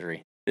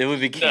 2023. It would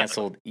be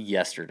canceled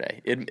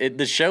yesterday.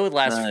 The show would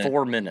last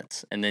 4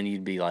 minutes, and then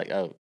you'd be like,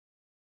 oh.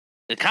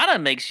 It kind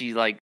of makes you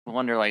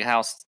wonder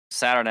how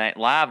Saturday Night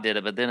Live did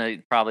it, but then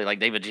it probably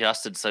they've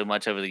adjusted so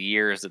much over the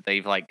years that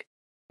they've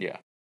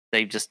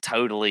they've just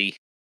totally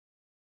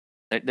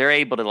they're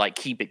able to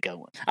keep it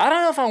going. I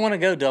don't know if I want to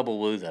go double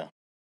woo though.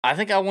 I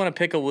think I want to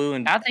pick a woo,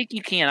 and I think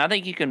you can. I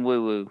think you can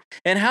woo woo.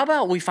 And how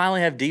about we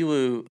finally have D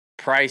Woo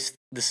priced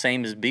the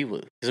same as B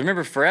Woo? Because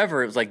remember,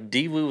 forever it was like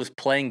D Woo was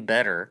playing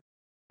better,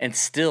 and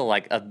still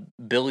 $1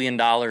 billion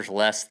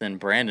less than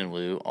Brandon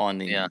Woo on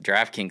the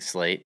DraftKings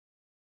slate.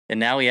 And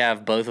now we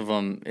have both of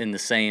them in the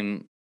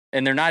same,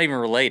 and they're not even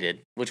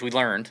related, which we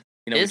learned.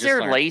 Is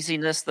there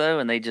laziness though?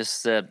 And they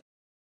just said,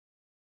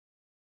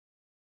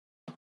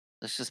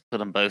 let's just put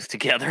them both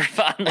together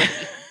finally.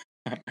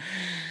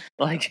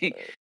 I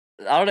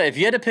don't know. If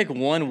you had to pick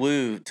one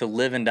woo to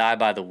live and die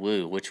by the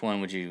woo, which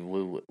one would you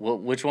woo?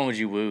 Which one would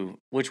you woo?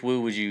 Which woo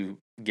would you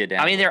get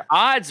down? I mean, their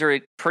odds are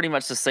pretty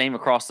much the same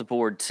across the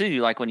board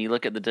too. Like when you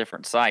look at the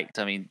different sites.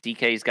 I mean,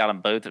 DK's got them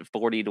both at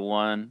 40 to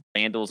 1.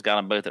 FanDuel's got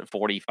them both at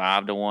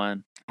 45 to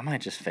 1. I might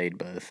just fade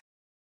both.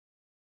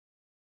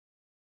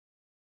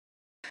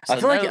 So I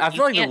feel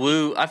like the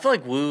woo. I feel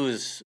like woo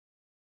is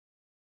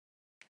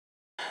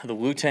the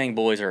Wu-Tang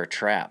Boys are a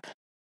trap.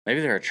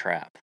 Maybe they're a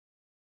trap.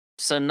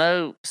 So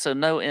no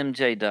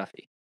MJ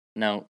Duffy.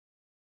 No.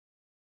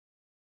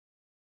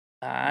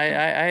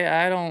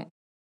 I don't.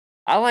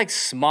 I like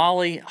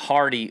Smalley,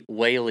 Hardy,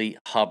 Whaley,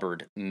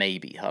 Hubbard,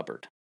 maybe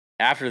Hubbard.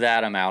 After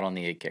that, I'm out on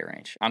the 8K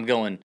range. I'm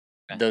going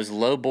those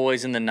low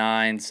boys in the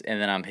 9s,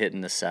 and then I'm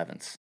hitting the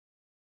 7s.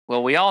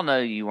 Well, we all know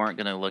you weren't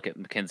going to look at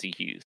Mackenzie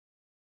Hughes.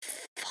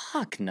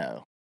 Fuck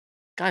no.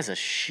 Guy's a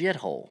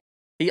shithole.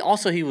 He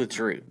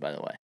withdrew, by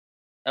the way.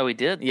 Oh, he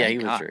did? Yeah, he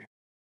withdrew.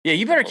 Yeah,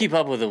 you better keep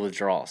up with the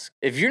withdrawals.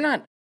 If you're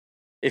not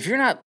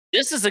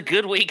this is a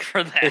good week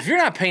for that. If you're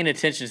not paying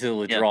attention to the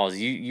withdrawals,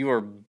 you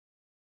are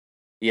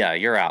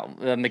you're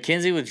out.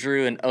 Mackenzie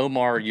withdrew, and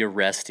Omar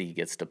Uresti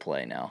gets to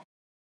play now.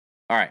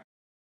 All right.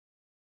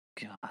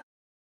 God. All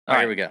right,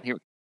 here we go.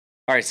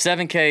 All right,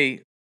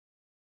 7K.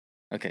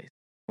 Okay,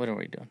 what are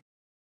we doing?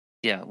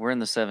 Yeah, we're in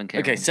the 7K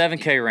Okay, range.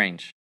 7K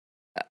range.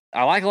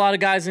 I like a lot of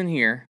guys in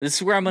here. This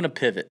is where I'm going to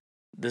pivot.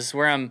 This is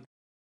where I'm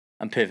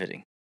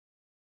pivoting.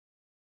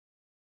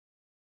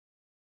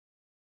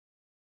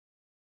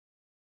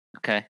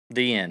 Okay.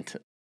 The end.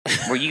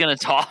 Were you going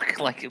to talk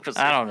like it was?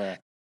 I don't know.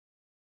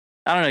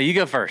 I don't know. You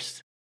go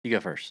first.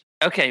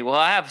 Okay, well,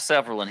 I have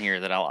several in here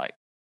that I like.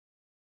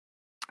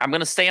 I'm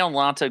going to stay on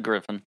Lonto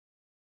Griffin,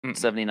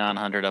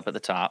 7,900 up at the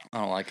top. I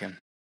don't like him.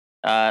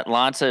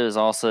 Lonto is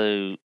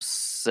also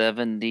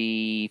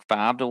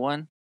 75 to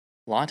 1.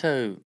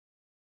 Lonto.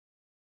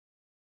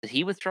 Did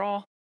he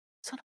withdraw?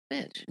 Son of a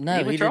bitch.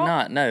 No, he did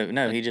not.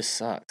 No, he just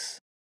sucks.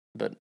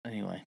 But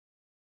anyway.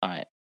 All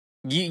right.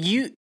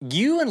 You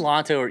and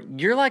Lonto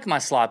you're like my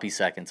sloppy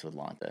seconds with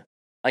Lonto.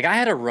 Like I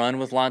had a run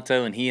with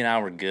Lonto and he and I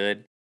were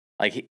good.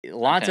 Like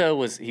Lonto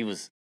was a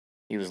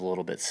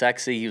little bit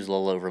sexy, he was a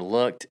little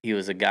overlooked. He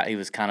was a guy he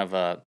was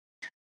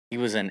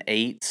an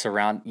 8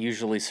 he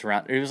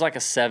was like a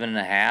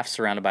 7.5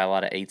 surrounded by a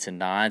lot of 8s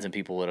and 9s and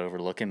people would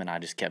overlook him and I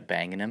just kept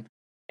banging him.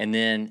 And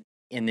then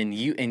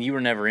you were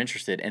never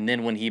interested. And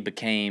then when he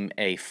became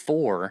a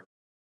 4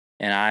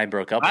 and I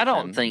broke up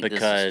with him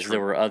because there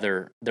were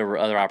other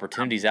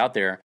opportunities out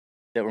there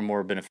that were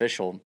more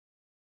beneficial.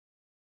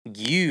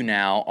 You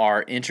now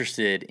are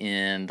interested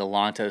in the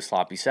Lonto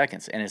sloppy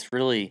seconds, and it's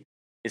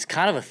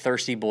kind of a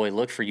thirsty boy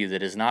look for you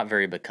that is not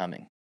very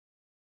becoming.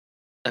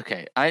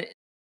 Okay,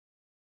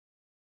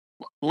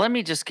 let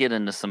me just get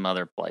into some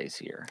other plays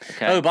here.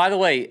 Okay. Oh, by the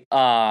way,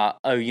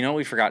 you know what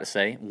we forgot to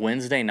say?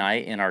 Wednesday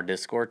night in our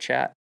Discord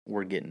chat,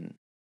 we're getting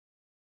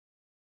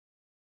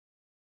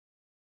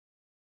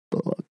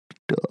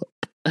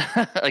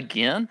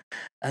again.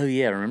 Oh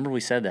yeah, remember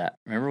we said that.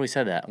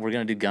 We're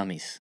gonna do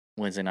gummies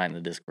Wednesday night in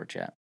the Discord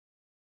chat.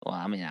 Well,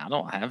 I mean, I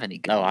don't have any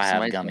gummies. Oh, I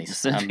have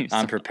gummies.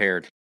 I'm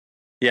prepared.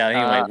 Yeah.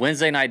 Anyway,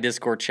 Wednesday night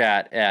Discord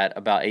chat at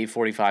about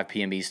 8:45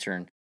 p.m.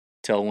 Eastern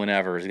till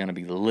whenever is gonna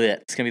be lit.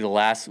 It's gonna be the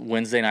last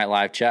Wednesday night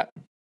live chat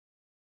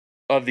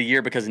of the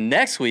year because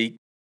next week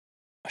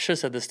I should have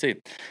said this too.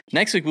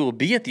 Next week we will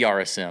be at the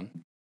RSM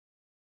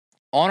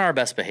on our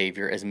best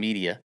behavior as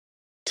media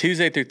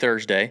Tuesday through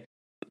Thursday.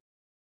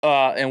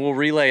 And we'll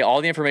relay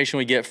all the information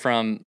we get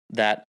from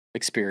that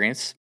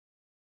experience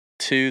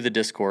to the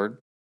Discord.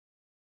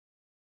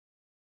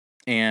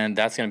 And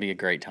that's going to be a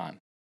great time.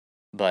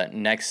 But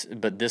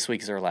this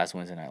week is our last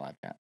Wednesday night live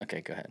chat.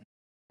 Okay, go ahead.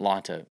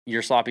 Lonto,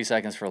 your sloppy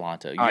seconds for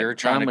Lonto. You're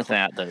trying with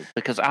that though,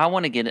 because I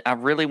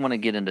really want to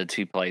get into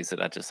 2 plays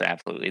that I just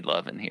absolutely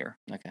love in here.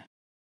 Okay.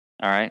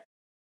 All right.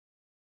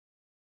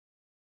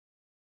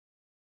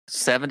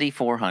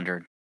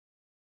 7,400.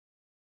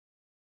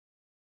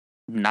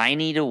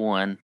 90 to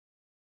 1.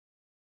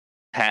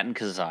 Patton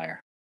Kizzire.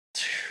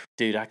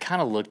 Dude, I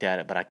kind of looked at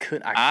it, but I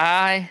couldn't.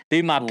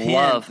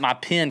 My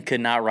pen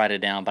could not write it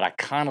down, but I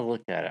kind of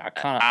looked at it.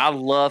 I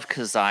love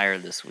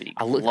Kizzire this week.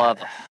 I love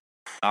him.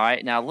 All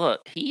right, now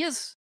look,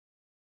 he's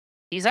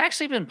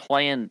actually been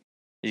playing.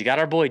 He's got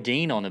our boy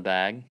Dean on the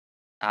bag.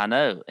 I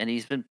know, and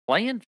he's been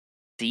playing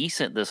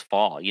decent this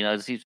fall. You know,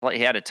 he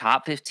had a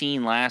top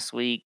 15 last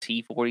week,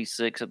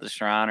 T46 at the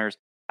Shriners.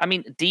 I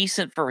mean,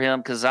 decent for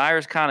him.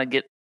 Kizzire's kind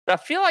of I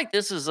feel like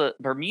this is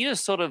Bermuda's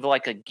sort of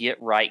like a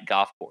get right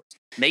golf course.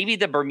 Maybe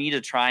the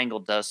Bermuda Triangle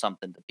does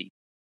something to people.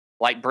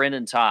 Like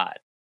Brendan Todd.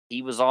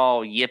 He was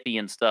all yippy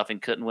and stuff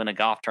and couldn't win a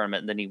golf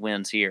tournament, and then he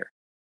wins here.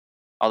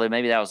 Although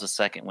maybe that was the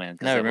second win.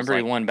 No, remember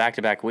he won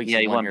back-to-back weeks. Yeah,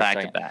 he won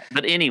back-to-back.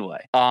 But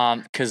anyway.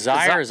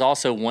 Kizzire is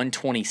also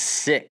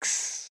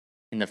 126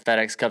 in the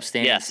FedEx Cup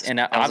standings. Yes, and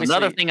that was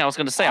another thing I was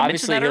going to say.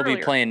 Obviously, he'll be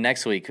playing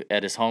next week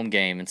at his home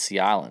game in Sea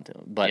Island.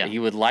 But he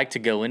would like to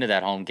go into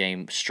that home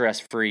game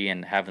stress-free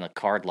and having the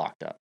card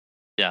locked up.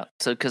 Yeah,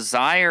 so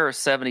Kizzire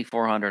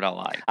 7,400 I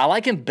like. I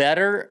like him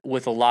better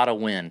with a lot of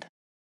wind.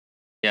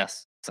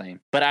 Yes, same.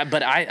 But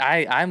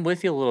I'm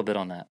with you a little bit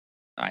on that.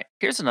 All right,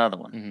 here's another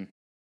one. Mm-hmm.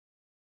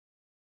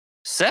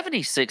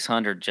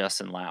 7,600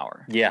 Justin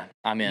Lauer. Yeah,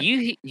 I'm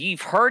in.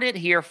 You've heard it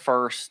here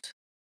first.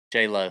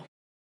 J-Lo.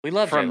 We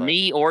love from J-Lo.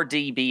 Me or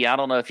DB. I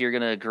don't know if you're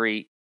going to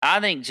agree.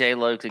 I think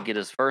J-Lo could get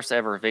his first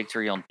ever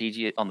victory on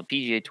the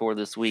PGA Tour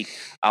this week.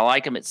 I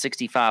like him at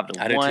 65 to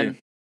 1. I do too.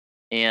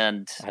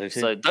 And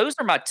so those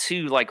are my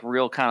 2 like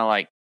real kind of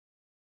like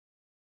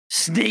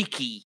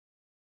sneaky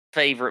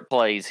favorite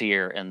plays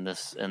here in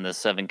this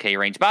 7K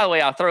range. By the way,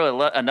 I'll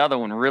throw another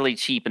one really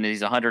cheap, and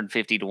he's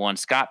 150 to 1.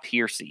 Scott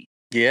Piercy.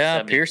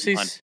 Yeah,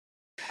 Piercy's.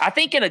 I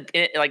think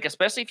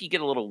especially if you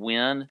get a little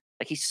wind,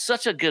 like he's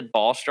such a good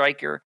ball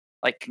striker,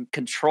 like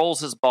controls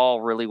his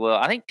ball really well.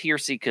 I think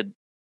Piercy could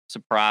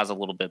surprise a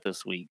little bit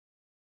this week.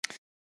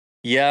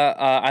 Yeah,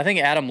 I think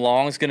Adam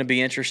Long is going to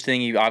be interesting.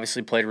 He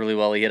obviously played really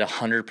well. He hit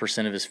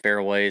 100% of his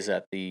fairways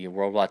at the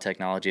Worldwide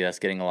Technology. That's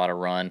getting a lot of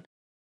run.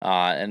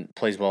 And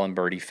plays well in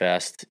Birdie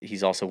Fest.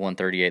 He's also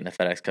 138 in the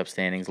FedEx Cup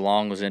standings.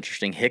 Long was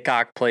interesting.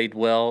 Hickok played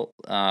well.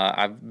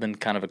 I've been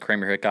kind of a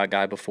Kramer Hickok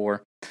guy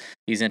before.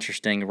 He's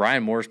interesting.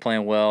 Ryan Moore's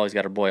playing well. He's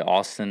got our boy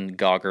Austin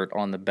Goggart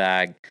on the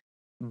bag.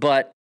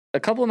 But a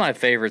couple of my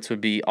favorites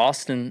would be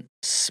Austin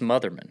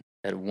Smotherman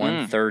at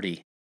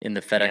 130 in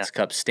the FedEx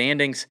Cup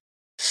standings.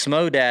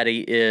 Smo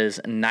Daddy is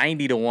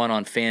 90 to 1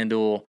 on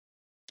FanDuel.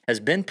 Has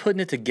been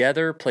putting it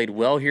together. Played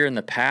well here in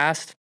the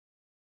past.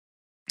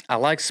 I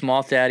like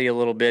Small Daddy a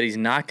little bit. He's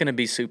not going to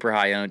be super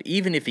high owned.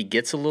 Even if he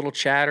gets a little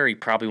chatter, he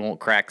probably won't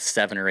crack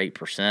 7 or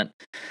 8%.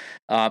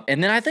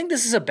 And then I think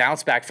this is a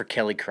bounce back for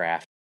Kelly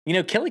Craft.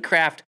 Kelly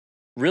Craft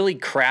really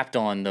crapped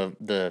on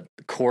the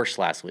course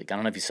last week. I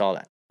don't know if you saw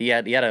that. He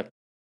had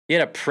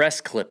a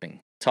press clipping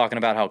talking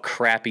about how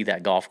crappy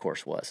that golf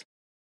course was.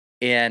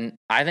 And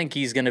I think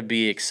he's going to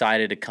be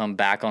excited to come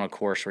back on a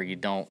course where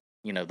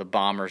the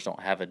Bombers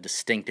don't have a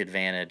distinct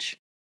advantage.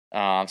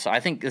 So I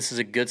think this is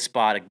a good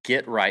spot, a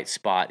get-right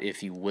spot,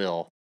 if you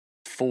will,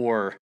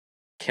 for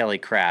Kelly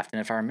Craft.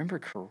 And if I remember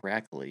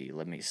correctly,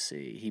 let me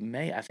see.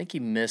 I think he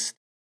missed.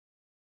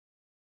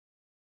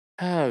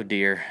 Oh,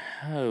 dear.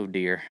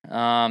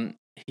 Where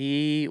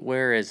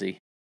is he?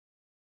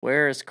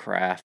 Where is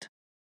Craft?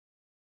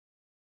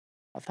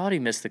 I thought he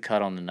missed the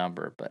cut on the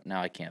number, but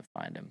now I can't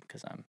find him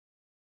because I'm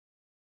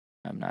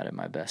not in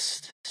my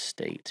best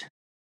state.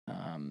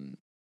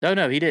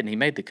 No, he didn't. He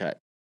made the cut.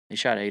 He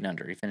shot 8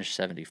 under. He finished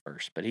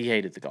 71st, but he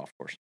hated the golf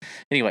course.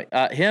 Anyway,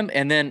 him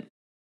and then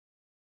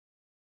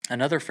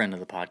another friend of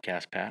the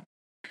podcast, Pat,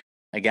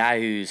 a guy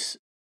whose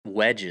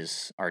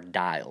wedges are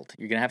dialed.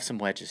 You're going to have some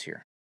wedges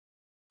here.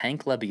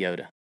 Hank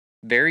Lebioda.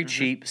 Very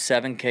cheap,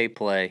 7K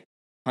play,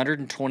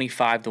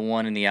 125 to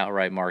 1 in the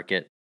outright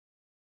market.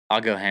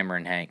 I'll go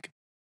hammering Hank.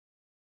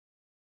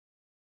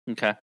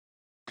 Okay.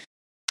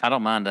 I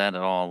don't mind that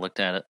at all. I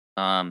looked at it.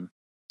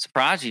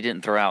 Surprised you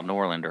didn't throw out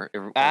Norlander.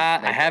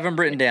 I have him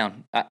written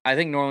down. I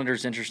think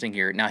Norlander's interesting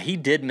here. Now, he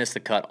did miss the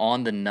cut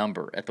on the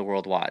number at the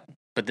Worldwide,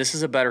 but this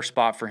is a better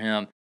spot for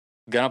him.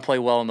 Gonna play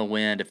well in the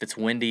wind. If it's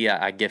windy,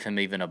 I give him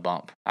even a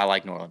bump. I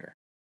like Norlander.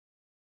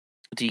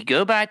 Do you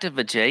go back to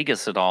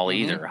Vegas at all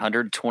either?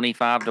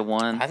 125 to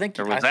 1? I think,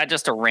 or was that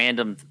just a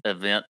random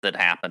event that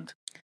happened?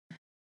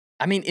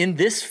 I mean, in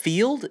this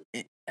field,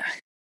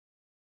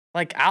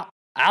 like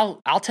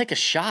I'll take a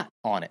shot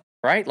on it,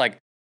 right? Like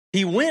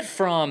he went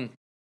from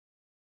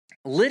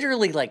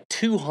literally like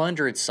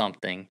 200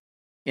 something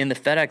in the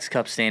FedEx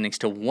Cup standings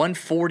to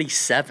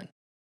 147.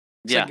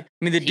 It's Yeah. like, I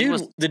mean, the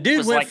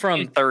dude went like from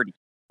 230.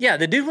 Yeah,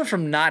 the dude went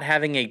from not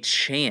having a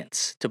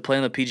chance to play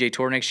on the PGA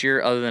Tour next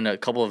year, other than a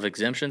couple of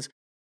exemptions,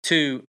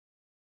 to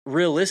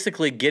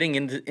realistically getting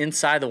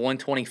inside the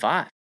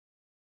 125.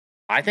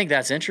 I think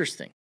that's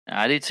interesting.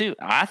 I do too.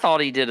 I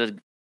thought he did a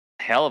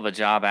hell of a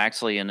job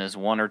actually in his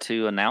 1 or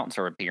 2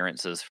 announcer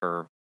appearances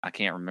for, I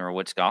can't remember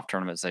which golf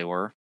tournaments they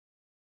were.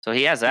 So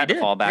he has that to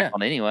fall back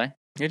on anyway.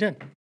 He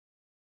did.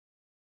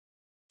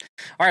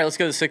 All right, let's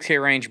go to the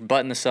 6K range.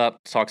 Button this up.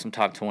 Let's talk some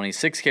top 20.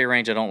 6K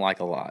range, I don't like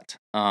a lot.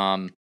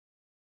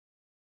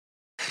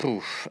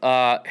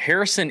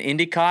 Harrison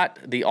Endicott,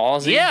 the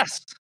Aussie.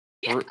 Yes.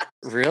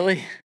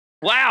 Really?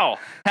 Wow.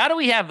 How do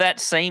we have that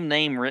same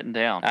name written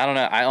down? I don't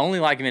know. I only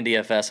like him in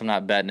DFS. I'm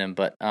not betting him,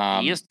 but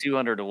he is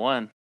 200 to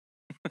 1.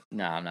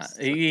 No, I'm not.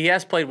 He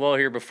has played well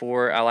here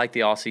before. I like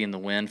the Aussie in the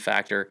win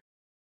factor.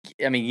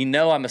 I mean,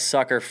 I'm a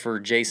sucker for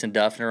Jason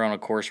Duffner on a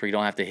course where you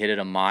don't have to hit it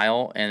a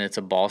mile and it's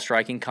a ball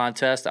striking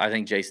contest. I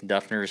think Jason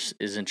Duffner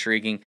is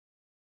intriguing.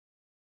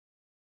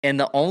 And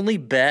the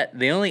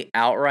only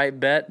outright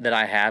bet that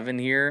I have in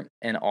here,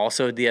 and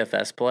also a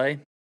DFS play,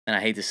 and I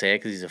hate to say it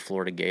because he's a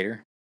Florida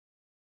Gator,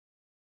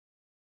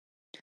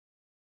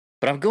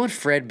 but I'm going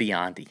Fred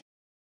Biondi.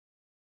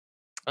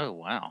 Oh,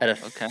 wow. At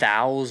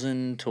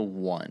 1,000 to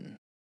 1.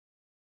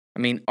 I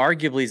mean,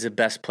 arguably he's the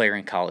best player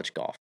in college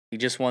golf. He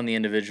just won the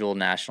individual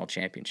national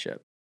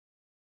championship.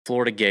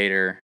 Florida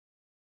Gator,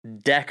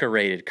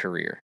 decorated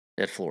career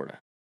at Florida.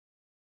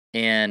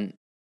 And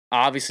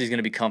obviously he's going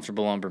to be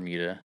comfortable on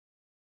Bermuda.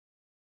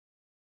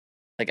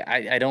 Like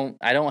I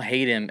don't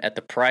hate him at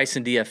the price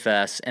in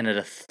DFS, and at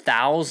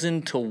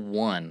 1,000 to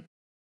 1.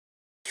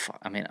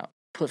 I mean, I'll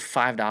put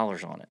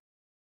 $5 on it.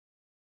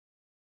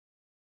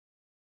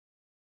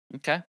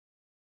 Okay.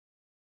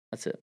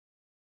 That's it.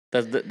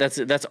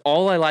 That's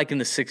all I like in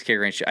the 6K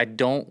range. I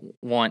don't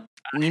want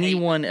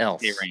anyone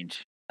else.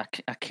 Range.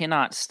 I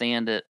cannot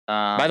stand it.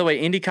 By the way,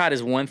 Endicott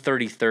is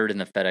 133rd in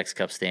the FedEx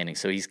Cup standing,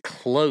 so he's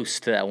close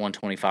to that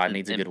 125.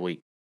 Needs a good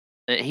week.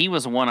 He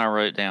was one I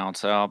wrote down,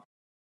 so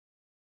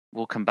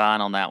we'll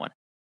combine on that one.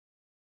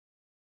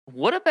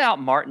 What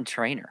about Martin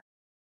Trainer?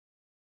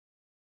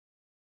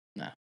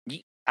 No.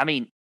 I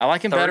mean, I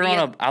like him better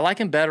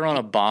on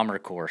a bomber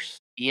course.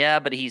 Yeah,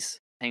 but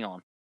hang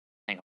on.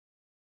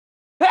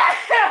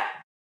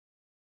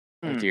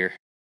 Oh dear.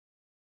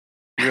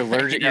 You're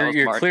allergic.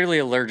 You're clearly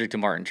allergic to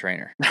Martin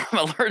Trainer. I'm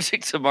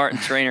allergic to Martin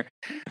Trainer.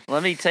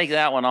 Let me take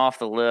that one off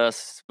the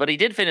list. But he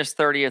did finish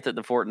 30th at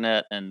the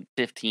Fortinet and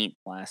 15th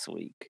last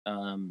week.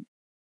 I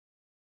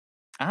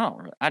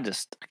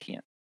just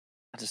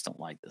don't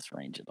like this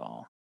range at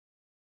all.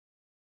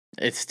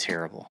 It's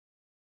terrible.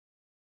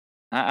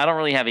 I don't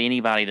really have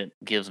anybody that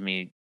gives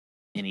me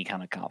any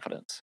kind of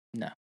confidence.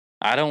 No,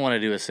 I don't want to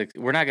do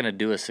we're not going to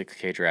do a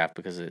 6K draft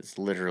because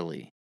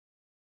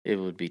it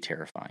would be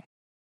terrifying.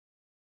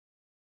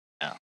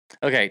 Yeah.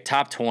 Okay,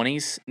 top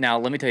 20s. Now,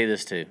 let me tell you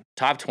this too.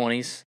 Top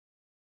 20s.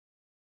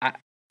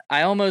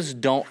 I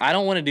almost don't. I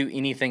don't want to do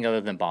anything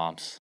other than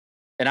bombs,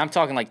 and I'm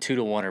talking like 2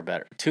 to 1 or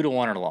better, 2 to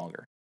 1 or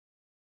longer.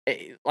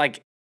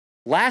 Like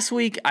last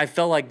week, I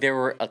felt like there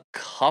were a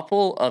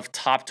couple of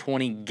top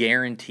 20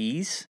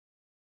 guarantees.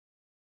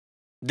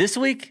 This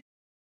week,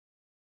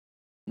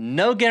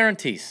 no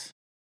guarantees.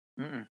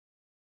 Mm-mm.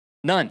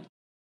 None.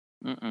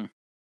 Mm-mm.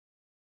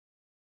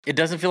 It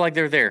doesn't feel like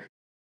they're there.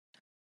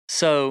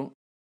 So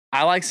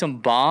I like some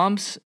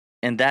bombs,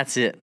 and that's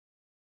it.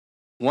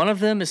 One of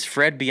them is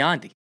Fred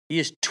Biondi. He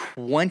is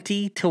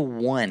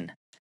 20-1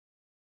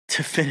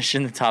 to finish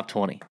in the top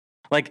 20.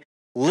 Like,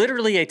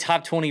 literally a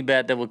top 20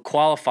 bet that would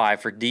qualify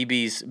for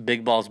DB's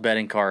Big Balls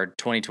betting card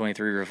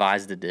 2023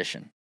 revised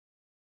edition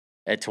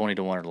at 20-1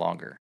 or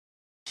longer.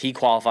 He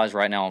qualifies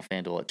right now on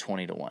FanDuel at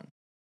 20-1.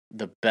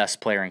 The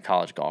best player in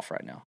college golf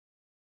right now,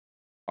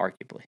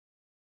 arguably.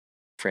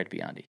 Fred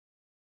Biondi.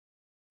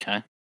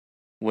 Okay.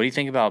 What do you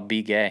think about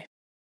B. Gay,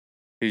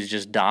 who's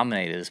just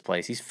dominated this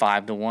place? He's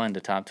 5-1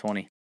 to top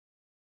 20.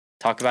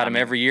 Talk about him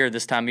every year.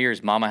 This time of year,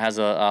 his mama has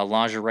a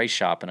lingerie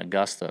shop in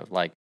Augusta,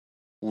 like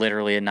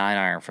literally a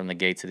 9-iron from the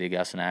gates of the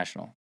Augusta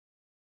National.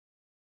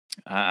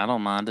 I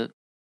don't mind it.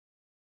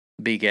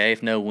 B. Gay,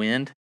 if no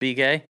wind, B.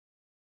 Gay.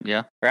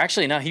 Yeah. Or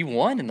actually, no, he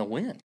won in the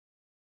wind.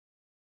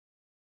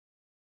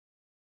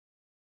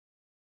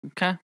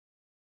 Okay.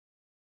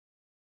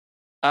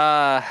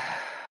 I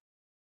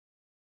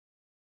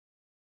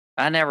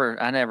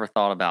never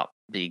thought about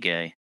B.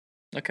 Gay.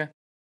 Okay.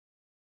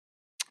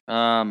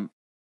 I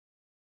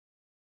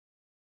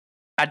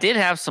did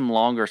have some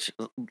longer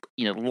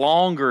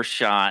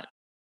shot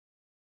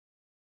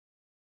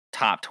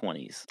top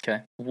 20s.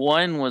 Okay.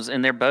 One was,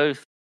 and they're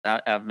both.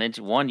 I've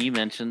mentioned one you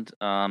mentioned,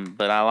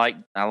 but I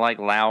like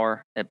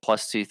Lauer at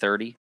plus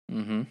 230.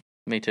 Mm-hmm.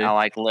 Me too. I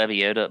like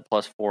Leviota at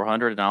plus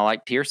 400, and I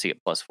like Piercy at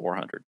plus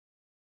 400.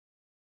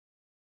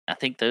 I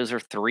think those are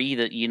three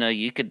that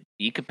you could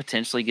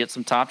potentially get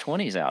some top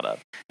 20s out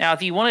of. Now,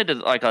 if you wanted to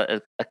like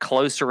a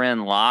closer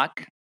in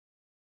lock,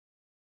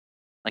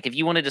 like if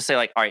you wanted to say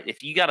like, all right,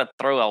 if you got to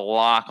throw a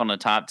lock on the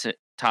top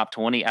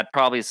 20, I'd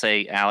probably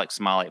say Alex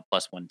Smiley at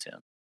plus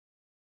 110.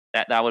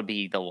 That would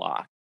be the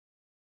lock.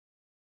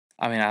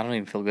 I mean, I don't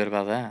even feel good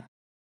about that.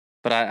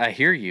 But I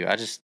hear you.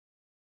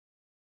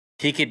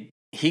 He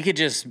could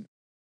just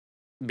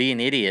be an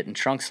idiot and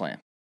trunk slam.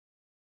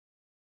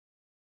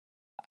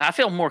 I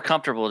feel more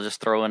comfortable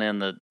just throwing in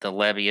the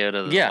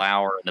Leviota, the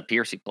Lauer, and the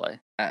Piercy play.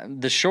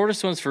 The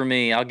shortest ones for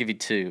me, I'll give you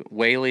two.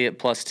 Whaley at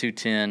plus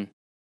 210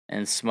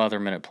 and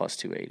Smotherman at plus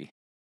 280.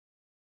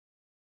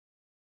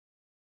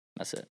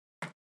 That's it.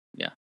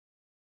 Yeah.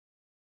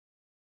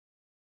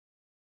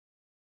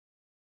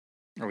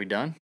 Are we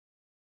done?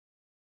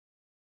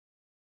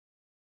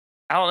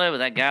 I don't know, but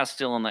that guy's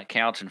still on that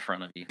couch in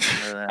front of you.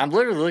 I'm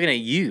literally looking at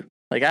you.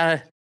 Like All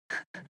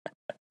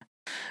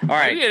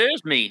right. Maybe it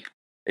is me.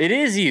 It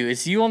is you.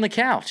 It's you on the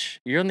couch.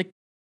 You're on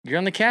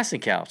the casting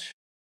couch.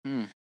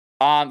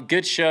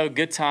 Good show,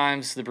 good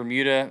times. The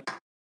Bermuda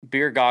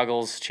Beer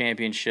Goggles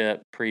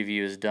Championship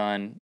preview is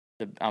done.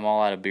 I'm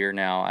all out of beer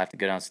now. I have to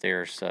go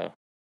downstairs, so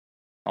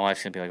my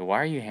wife's gonna be like,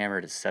 "Why are you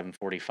hammered at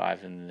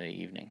 7:45 in the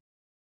evening?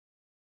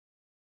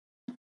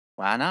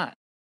 Why not?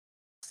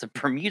 It's the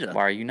Bermuda.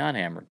 Why are you not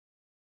hammered?"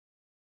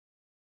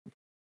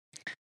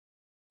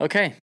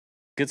 Okay,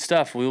 good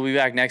stuff. We'll be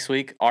back next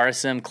week.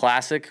 RSM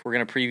Classic. We're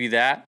gonna preview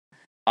that.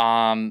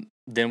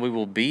 Then we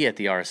will be at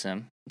the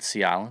RSM at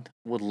Sea Island.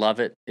 Would love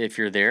it if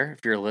you're there. If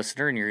you're a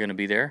listener and you're going to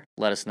be there,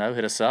 let us know.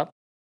 Hit us up.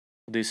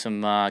 We'll do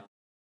some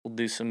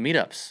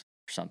meetups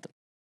or something.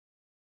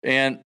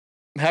 And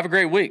have a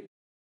great week.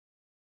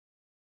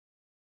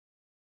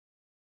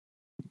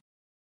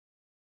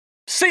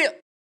 See ya.